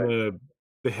chunky on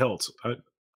the hilt. I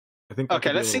think.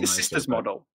 Okay, let's see the sisters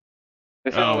model.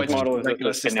 This model is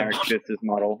a generic sisters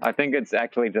model. I think it's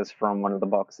actually just from one of the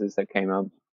boxes that came up.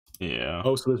 Yeah.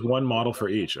 Oh, so there's one model for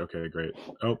each. Okay, great.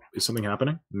 Oh, is something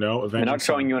happening? No, They're not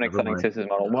showing you an exciting sisters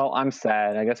model. Well, I'm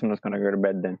sad. I guess I'm just gonna go to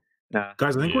bed then. Nah.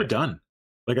 Guys, I think we're done.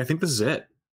 Like, I think this is it.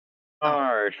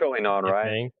 Oh, surely not,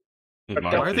 right?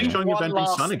 Why are they showing you Venting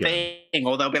Sun again?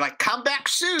 Or they'll be like, "Come back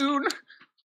soon."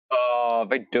 Oh, if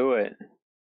they do it,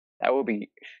 that would be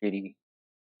shitty.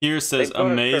 Here says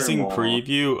amazing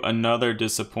preview, another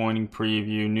disappointing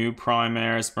preview, new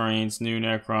Primaris Marines, new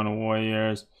Necron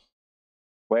Warriors.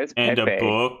 Where's and Pepe? A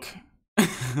book.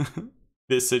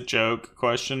 This a joke?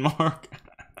 Question mark.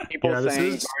 People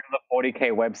saying go to the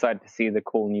 40K website to see the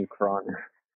cool new Kron.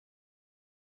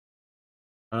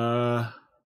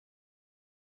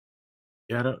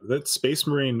 Yeah, that Space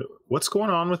Marine. What's going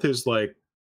on with his like?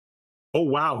 Oh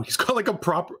wow, he's got like a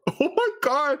proper. Oh my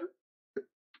god,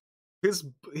 his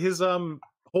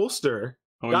holster.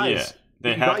 Oh, guys,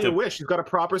 they you have got to your wish. He's got a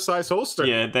proper size holster.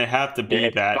 Yeah, they have to be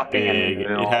that big.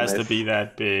 It has to be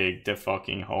that big to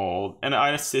fucking hold, and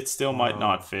it still might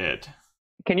not fit.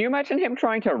 Can you imagine him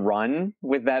trying to run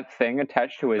with that thing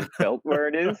attached to his belt where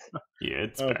it is? Yeah,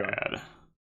 it's bad.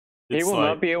 He will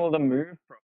not be able to move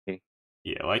properly.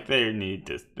 Yeah, like they need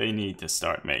to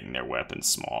start making their weapons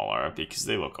smaller because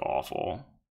they look awful.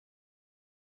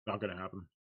 Not gonna happen.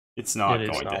 It's not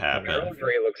going to happen.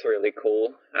 Heraldry looks really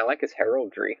cool. I like his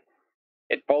heraldry.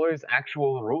 It follows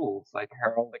actual rules, like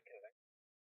heraldic.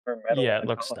 Yeah, it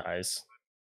looks nice.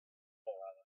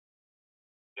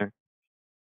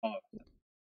 Oh,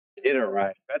 you did it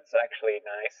right. That's actually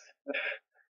nice.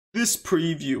 This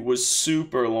preview was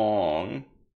super long.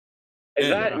 Is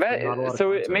that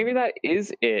so? Maybe that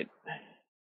is it.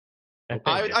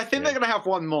 I think they're going to have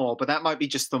one more, but that might be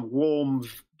just the warm,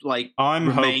 like,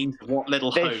 remains of what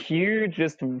little the hope.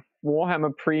 hugest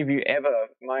Warhammer preview ever.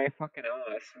 My fucking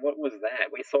ass. What was that?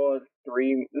 We saw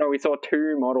we saw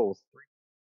 2 models.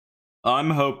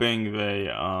 I'm hoping they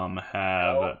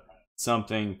have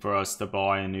something for us to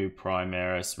buy a new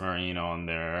Primaris Marine on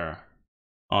their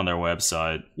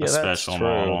website. Yeah, a special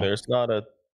model. There's not a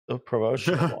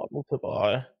promotional model to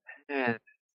buy.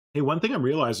 Hey, one thing I'm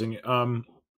realizing,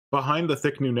 behind the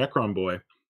thick new Necron boy,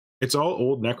 it's all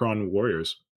old Necron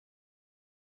warriors.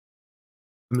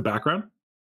 In the background,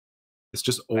 it's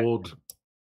just old.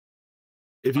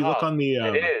 If you look on the,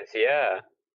 it is, yeah.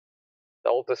 The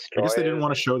old destroyers. I guess they didn't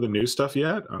want to show the new stuff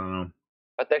yet. I don't know.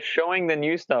 But they're showing the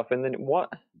new stuff, and then what?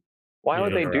 Why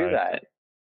would they do that?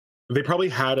 They probably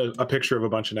had a picture of a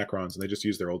bunch of Necrons, and they just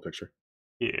used their old picture.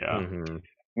 Yeah. Mm-hmm.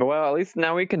 Well, at least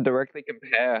now we can directly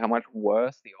compare how much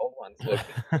worse the old ones look.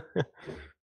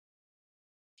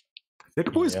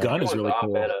 Thick Boy's gun is really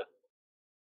cool. Better.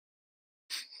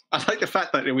 I like the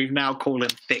fact that we've now called him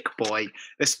Thick Boy.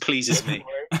 This pleases me.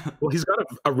 Well, he's got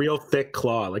a real thick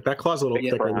claw. Like, that claw's a little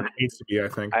thicker than it needs to be, I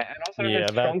think. And also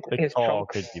his claw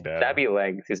could be better. Stabby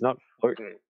legs. He's not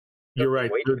floating. You're right.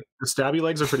 The stabby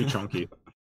legs are pretty chunky.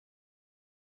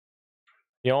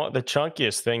 You know, the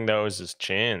chunkiest thing, though, is his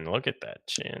chin. Look at that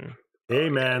chin. Hey,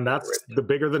 man, that's the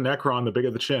bigger the Necron, the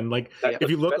bigger the chin. Like, if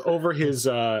you look over his...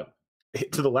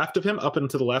 to the left of him, up and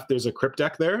to the left, there's a crypt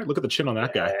deck there. Look at the chin on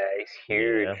that guy. Yeah, he's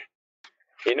huge. Yeah.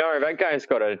 You know, that guy's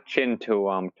got a chin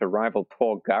to rival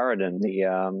Tor Garridan, the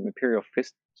Imperial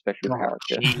Fist special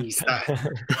character.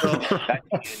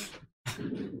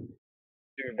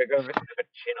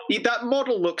 That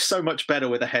model looks so much better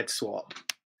with a head swap.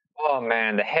 Oh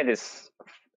man, the head is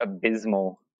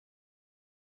abysmal.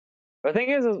 The thing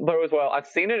is, though, as well, I've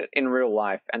seen it in real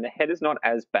life, and the head is not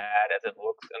as bad as it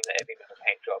looks in the heavy metal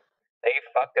paint job. They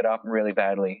fucked it up really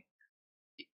badly.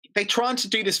 They're trying to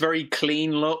do this very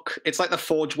clean look. It's like the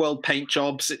Forge World paint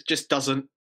jobs. It just doesn't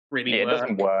really work. It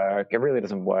doesn't work. It really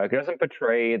doesn't work. It doesn't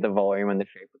portray the volume and the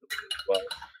shape of the piece well.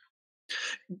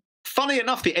 Funny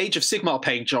enough, the Age of Sigmar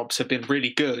paint jobs have been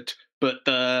really good, but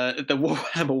the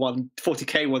Warhammer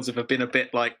 40K ones have been a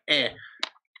bit like, eh.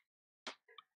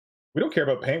 We don't care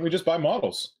about paint. We just buy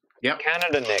models. Yep.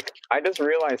 Canada, Nick, I just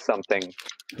realized something.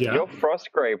 Yeah. Your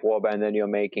Frostgrave warband that you're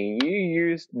making, you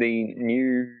used the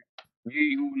new...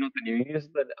 You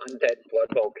used the undead Blood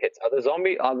Bowl kits. Are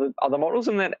the models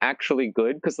in that actually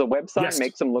good? Because the website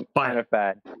makes them look kind of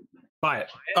bad. Buy it.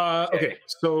 Okay,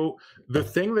 so the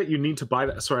thing that you need to buy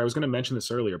that. Sorry, I was going to mention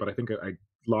this earlier, but I think I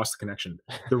lost the connection.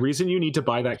 The reason you need to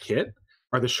buy that kit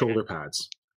are the shoulder pads.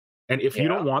 And if you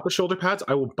don't want the shoulder pads,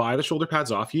 I will buy the shoulder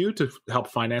pads off you to help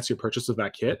finance your purchase of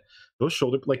that kit. Those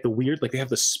shoulder, like the weird, like they have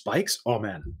the spikes. Oh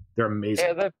man, they're amazing.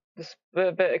 Yeah,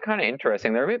 they're kind of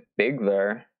interesting. They're a bit big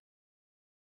though.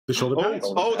 The shoulder pads.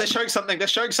 Oh, they're showing something. They're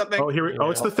showing something. Oh, here we. Oh,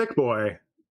 it's the thick boy.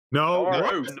 No.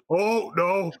 Oh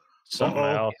no.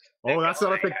 Somehow. Oh, that's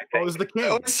not a thick. Oh, this is the king.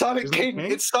 Oh, it's Silent King.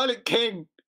 It's Silent King.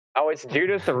 Oh, it's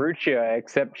Judith Arucia,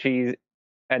 except she's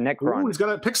a Necron. Ooh, he's got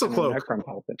a pixel cloak.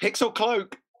 Pixel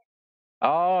cloak.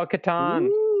 Oh, Catan.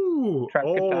 Ooh.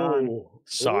 Catan.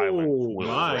 Silent.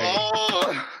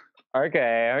 My.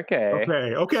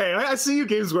 Okay. I see you,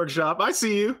 Games Workshop. I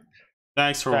see you.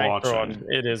 Thanks for watching.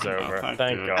 It is over.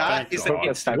 Thank God. That is an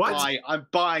instant buy. I'm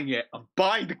buying it. I'm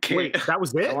buying the kit. Wait, that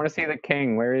was it? I want to see the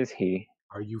king. Where is he?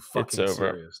 Are you fucking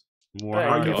serious?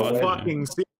 Are you fucking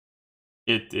serious?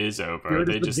 It is over.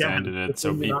 They just ended it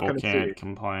so people can't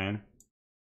complain.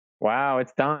 Wow,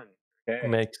 it's done. Okay.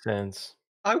 Makes sense.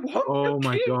 I want. Oh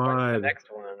my God. The next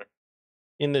one.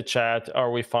 In the chat,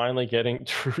 are we finally getting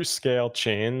true scale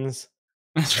chins?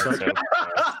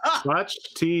 Such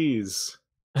tease.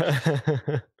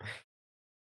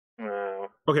 Wow.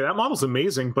 Okay, that model's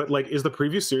amazing, but like, is the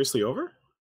preview seriously over?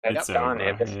 It's done.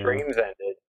 The stream's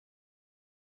ended.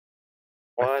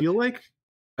 What? I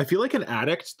feel like an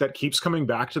addict that keeps coming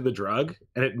back to the drug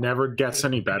and it never gets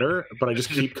any better, but I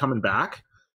just keep coming back.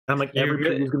 And I'm like, every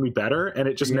preview is gonna be better, and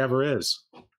it just never is.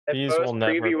 The first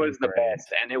preview was the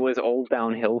best, and it was all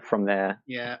downhill from there.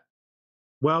 Yeah.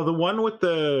 Well, the one with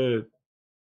the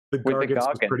Gargants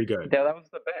was pretty good. Yeah, that was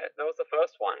the best. That was the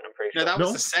first one. I'm pretty sure. No, that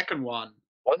was the second one.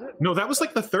 Was it? No, that was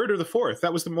like the third or the fourth.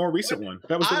 That was the more recent one.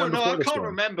 That was the one before I this can't one.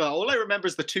 remember. All I remember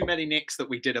is the Too Many Nicks that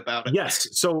we did about it. Yes.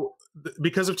 So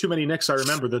because of Too Many Nicks, I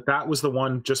remember that was the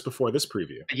one just before this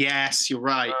preview. Yes, you're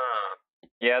right.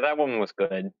 Yeah, that one was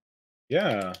good.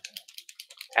 Yeah.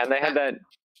 And they had that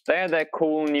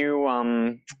cool new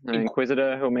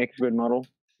Inquisitor who'll make a good model.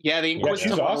 Yeah, the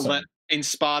Inquisitor model awesome. that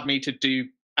inspired me to do,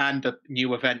 and the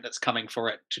new event that's coming for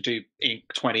it to do Ink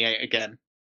 28 again.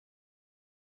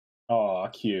 Oh,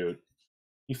 cute.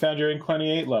 You found your Ink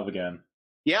 28 love again.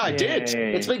 Yeah, I did.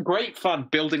 It's been great fun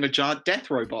building a giant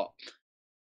death robot.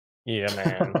 Yeah,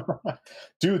 man.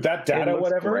 Dude, that data,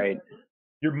 whatever. Great.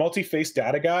 Your multi-face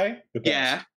data guy.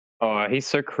 Yeah. Oh, he's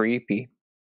so creepy.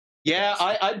 Yeah,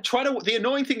 I try to. The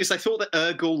annoying thing is, I thought that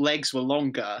Urgul legs were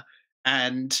longer,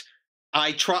 and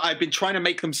I've been trying to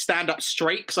make them stand up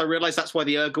straight because I realized that's why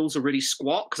the Urguls are really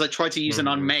squat. Because I tried to use an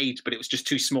unmade, but it was just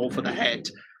too small for the head,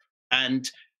 and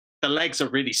the legs are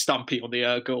really stumpy on the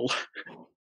Urgul.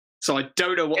 So I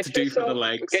don't know what to do for the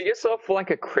legs. Get yourself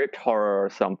like a crypt horror or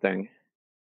something.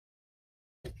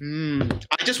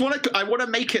 I just want to. I want to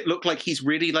make it look like he's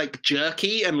really like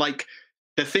jerky, and like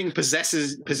the thing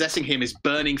possessing him is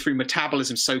burning through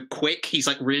metabolism so quick. He's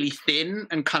like really thin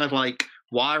and kind of like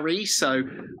wiry. So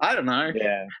I don't know.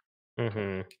 Yeah.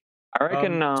 Mm-hmm. I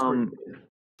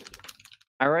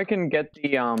reckon get the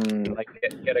get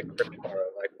a crypt horror,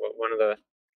 like one of the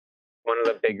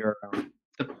bigger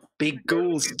the big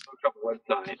ghouls.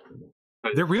 Website.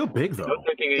 They're real big though.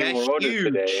 They're huge.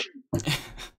 Today.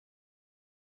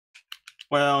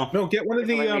 Well, no, get one of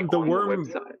the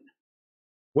worm.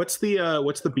 What's the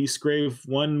Beastgrave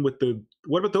one with the?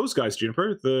 What about those guys,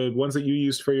 Juniper? The ones that you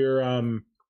used for your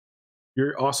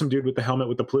awesome dude with the helmet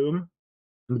with the plume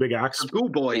and the big axe. Ghoul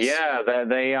boys. Yeah,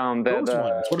 they those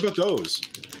ones. What about those?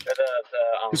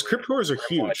 Because crypt horrors are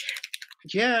huge.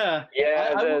 Yeah.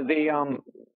 Yeah.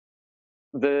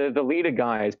 The leader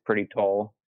guy is pretty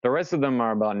tall. The rest of them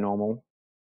are about normal.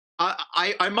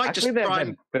 I might actually just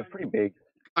try. They're pretty big.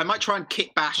 I might try and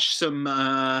kick bash some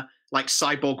like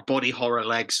cyborg body horror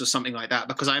legs or something like that,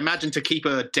 because I imagine to keep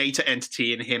a data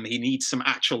entity in him, he needs some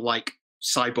actual like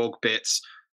cyborg bits.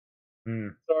 So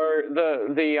I'm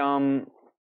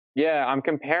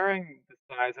comparing the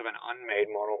size of an unmade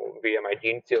model via my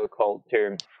Gene Seal cult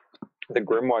to the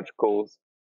Grimwatch ghouls,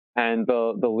 and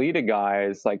the leader guy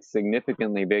is like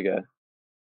significantly bigger.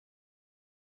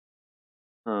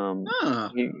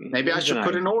 Maybe I should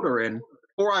put an order in.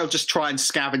 Or I'll just try and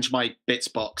scavenge my bits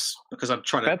box because I'm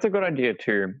trying to. That's a good idea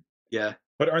too. Yeah,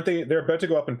 but aren't they? They're about to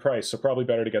go up in price, so probably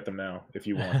better to get them now if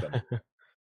you want them.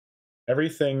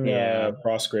 Everything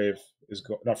Frostgrave is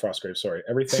not Frostgrave. Sorry,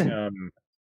 everything.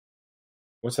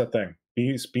 What's that thing?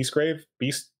 Beastgrave,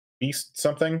 Beast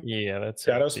something. Yeah, that's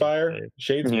Shadowspire,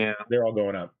 Shades. Yeah, they're all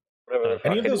going up.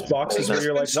 Any of those boxes where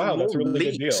you're like, wow, that's a really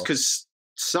good deal. Because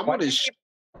someone is.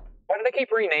 Why do they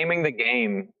keep renaming the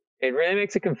game? It really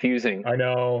makes it confusing. I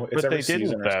know, but they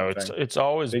didn't though. It's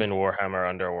always been Warhammer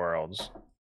Underworlds.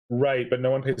 Right, but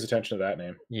no one pays attention to that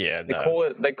name. Yeah, they call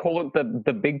it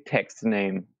the big text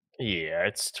name. Yeah,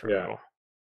 it's true. Yeah.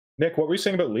 Nick, what were you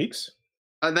saying about leaks?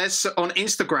 There's on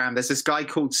Instagram. There's this guy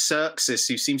called Xerxes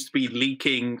who seems to be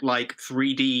leaking like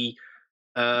 3D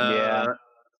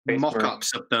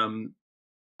mock-ups of them.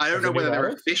 I don't know whether they're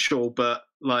official, but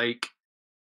like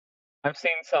I've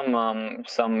seen some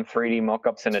 3D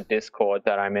mock-ups in a Discord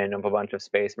that I'm in of a bunch of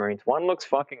Space Marines. One looks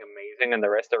fucking amazing, and the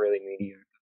rest are really mediocre.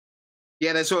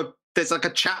 Yeah, there's like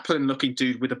a chaplain-looking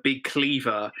dude with a big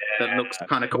cleaver that looks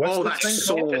kind of cool. Oh, that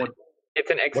sword! It's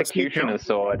an executioner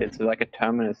sword. It's like a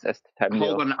Terminus Est type deal.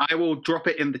 Hold on, I will drop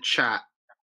it in the chat.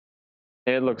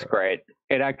 It looks great.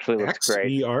 It actually looks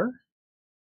great. XER?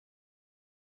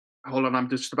 Hold on, I'm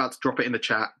just about to drop it in the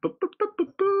chat.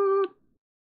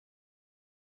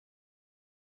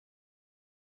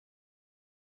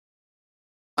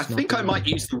 I think I might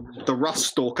use the Rust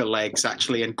Stalker legs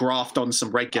actually and graft on some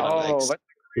regular legs.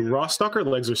 The Rust Stalker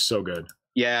legs are so good.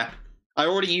 Yeah, I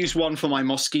already used one for my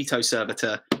Mosquito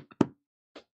Servitor.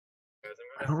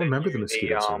 I don't remember the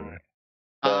Mosquito Servitor.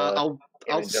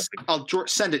 I'll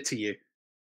send it to you.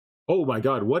 Oh my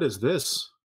god, what is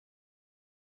this?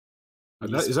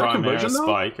 Is that conversion though?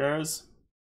 Spikers?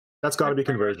 That's got to be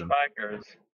conversion. Spikers.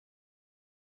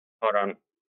 Hold on.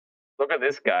 Look at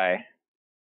this guy.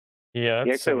 Yeah,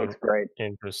 he actually looks great.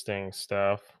 Interesting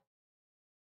stuff.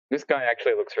 This guy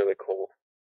actually looks really cool.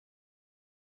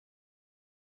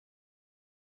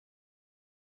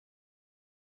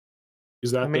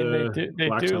 Is that? I mean, they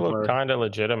do look kind of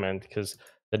legitimate because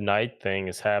the Knight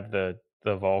things have the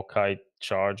Volkite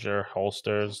Charger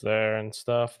holsters there and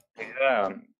stuff. Yeah.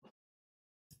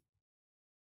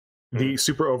 The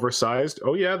super oversized.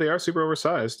 Oh yeah, they are super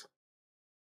oversized.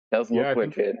 Does look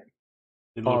legit.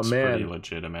 It looks pretty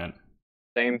legitimate.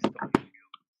 Same stuff.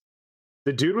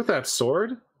 The dude with that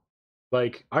sword,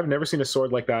 like I've never seen a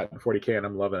sword like that in 40k, and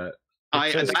I'm loving it.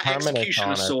 That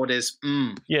executioner sword is.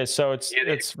 Yeah, so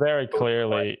it's very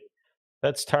clearly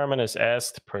that's Terminus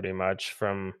Est pretty much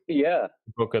from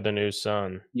Book of the New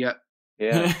Sun. Yeah.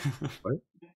 Yeah. What?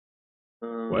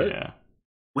 What? Yeah.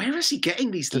 Where is he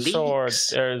getting these leaks? Sword,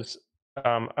 there's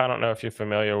I don't know if you're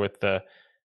familiar with the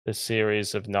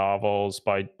series of novels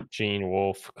by Gene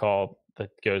Wolfe that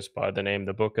goes by the name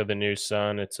The Book of the New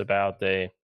Sun. It's about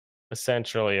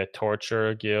essentially a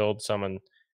torturer guild, someone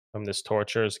from this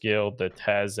torturers guild that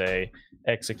has a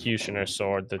executioner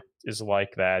sword that is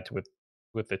like that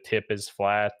with the tip is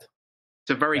flat. It's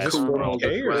a very cool world.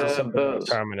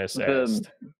 Terminus Est.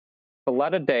 The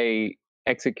latter day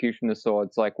executioner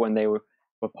swords, like when they were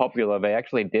popular, they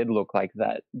actually did look like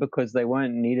that because they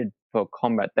weren't needed for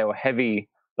combat. They were heavy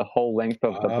the whole length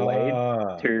of the blade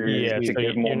to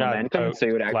give more momentum, so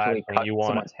you would actually cut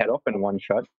someone's head off in one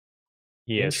shot.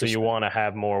 Yeah, so you want to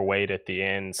have more weight at the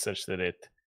end such that it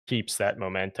keeps that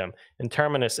momentum. And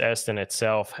Terminus Est in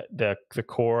itself, the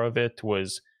core of it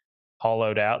was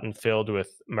hollowed out and filled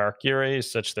with mercury,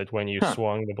 such that when you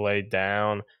swung the blade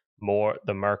down,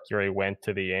 the mercury went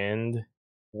to the end.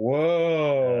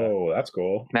 Whoa, that's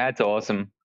cool. That's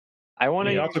awesome. I want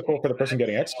to. Also cool for the person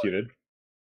getting executed.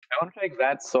 I want to take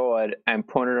that sword and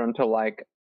put it onto like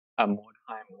a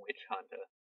Mordheim Witch Hunter.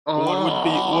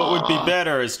 What would be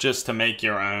better is just to make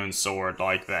your own sword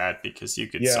like that, because you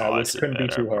could size it better. Be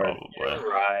too hard.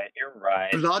 You're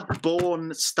right.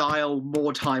 Bloodborne style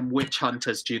Mordheim Witch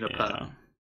Hunters, Juniper. Yeah.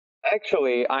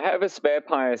 Actually, I have a spare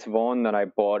Pious Vaughn that I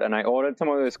bought, and I ordered some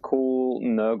of those cool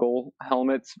Nurgle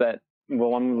helmets that were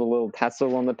one with the little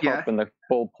tassel on the top and the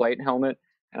full plate helmet,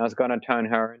 and I was going to turn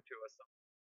her into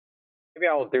maybe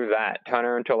I'll do that. Turn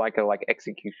her into like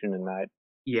execution in that.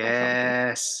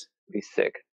 Yes. Be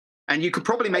sick. And you could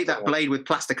probably make that blade with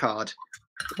plasticard.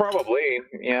 Probably.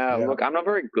 Yeah. Look, I'm not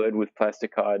very good with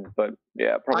plasticard, but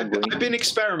yeah, probably. I've been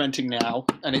experimenting now,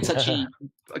 and it's actually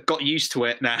got used to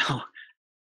it now.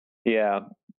 Yeah.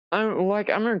 I'm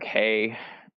okay.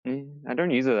 I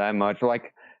don't use it that much.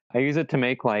 Like I use it to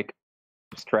make like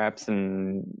straps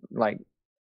and like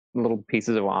little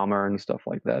pieces of armor and stuff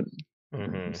like that.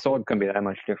 Mm-hmm. Sword can be that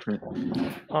much different.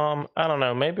 I don't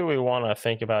know. Maybe we want to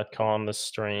think about calling the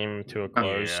stream to a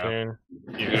close soon.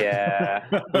 Yeah.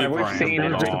 We've seen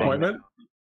it. Disappointment?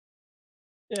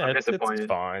 Yeah, it's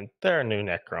fine. There are new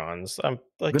necrons.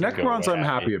 The necrons I'm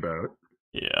happy about.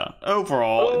 Yeah.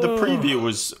 Overall, the preview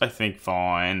was, I think,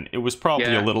 fine. It was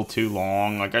probably a little too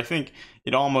long. Like, I think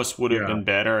it almost would have been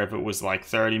better if it was like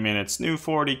 30 minutes, new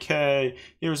 40k,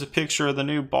 here's a picture of the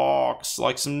new box,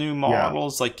 like some new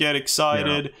models, like get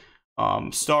excited.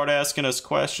 start asking us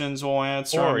questions, we'll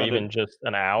answer. Or even just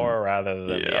an hour rather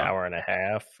than the hour and a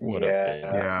half would have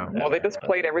been. Yeah. Well, they just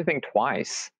played everything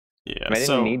twice. Yeah, I mean, they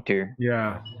didn't need to.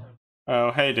 Yeah.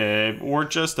 Oh, hey Dave. We're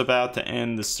just about to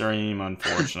end the stream,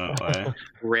 unfortunately.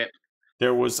 Rip.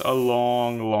 There was a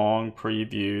long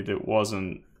preview that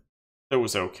wasn't... It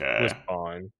was okay. It was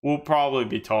fine. We'll probably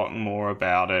be talking more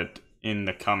about it in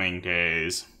the coming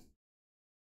days.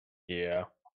 Yeah.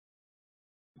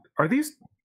 Are these...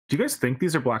 Do you guys think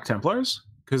these are Black Templars?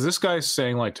 Because this guy's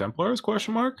saying, like, Templars,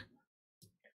 question mark?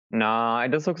 Nah,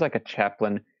 it just looks like a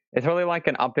chaplain. It's really like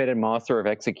an updated Master of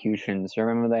Executions.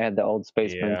 Remember they had the old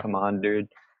Spaceman Command dude?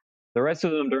 The rest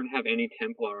of them don't have any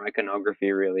Templar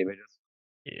iconography, really, but just...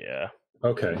 Yeah.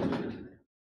 Okay.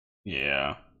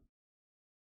 Yeah.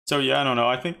 So yeah, I don't know.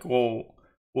 I think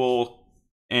we'll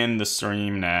end the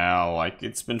stream now. Like,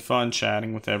 it's been fun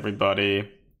chatting with everybody.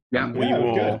 Yeah. We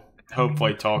will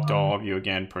hopefully talk to all of you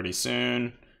again pretty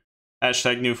soon.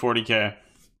 Hashtag new 40K.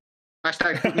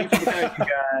 Hashtag new 40K,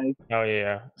 guys. Oh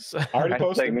yeah. Already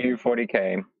posted. Hashtag new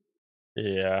 40K.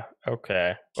 Yeah.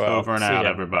 Okay. Well, over and out,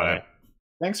 everybody.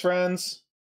 Thanks, friends.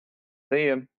 See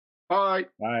ya. Bye.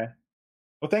 Bye.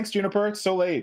 Well, thanks, Juniper. It's so late.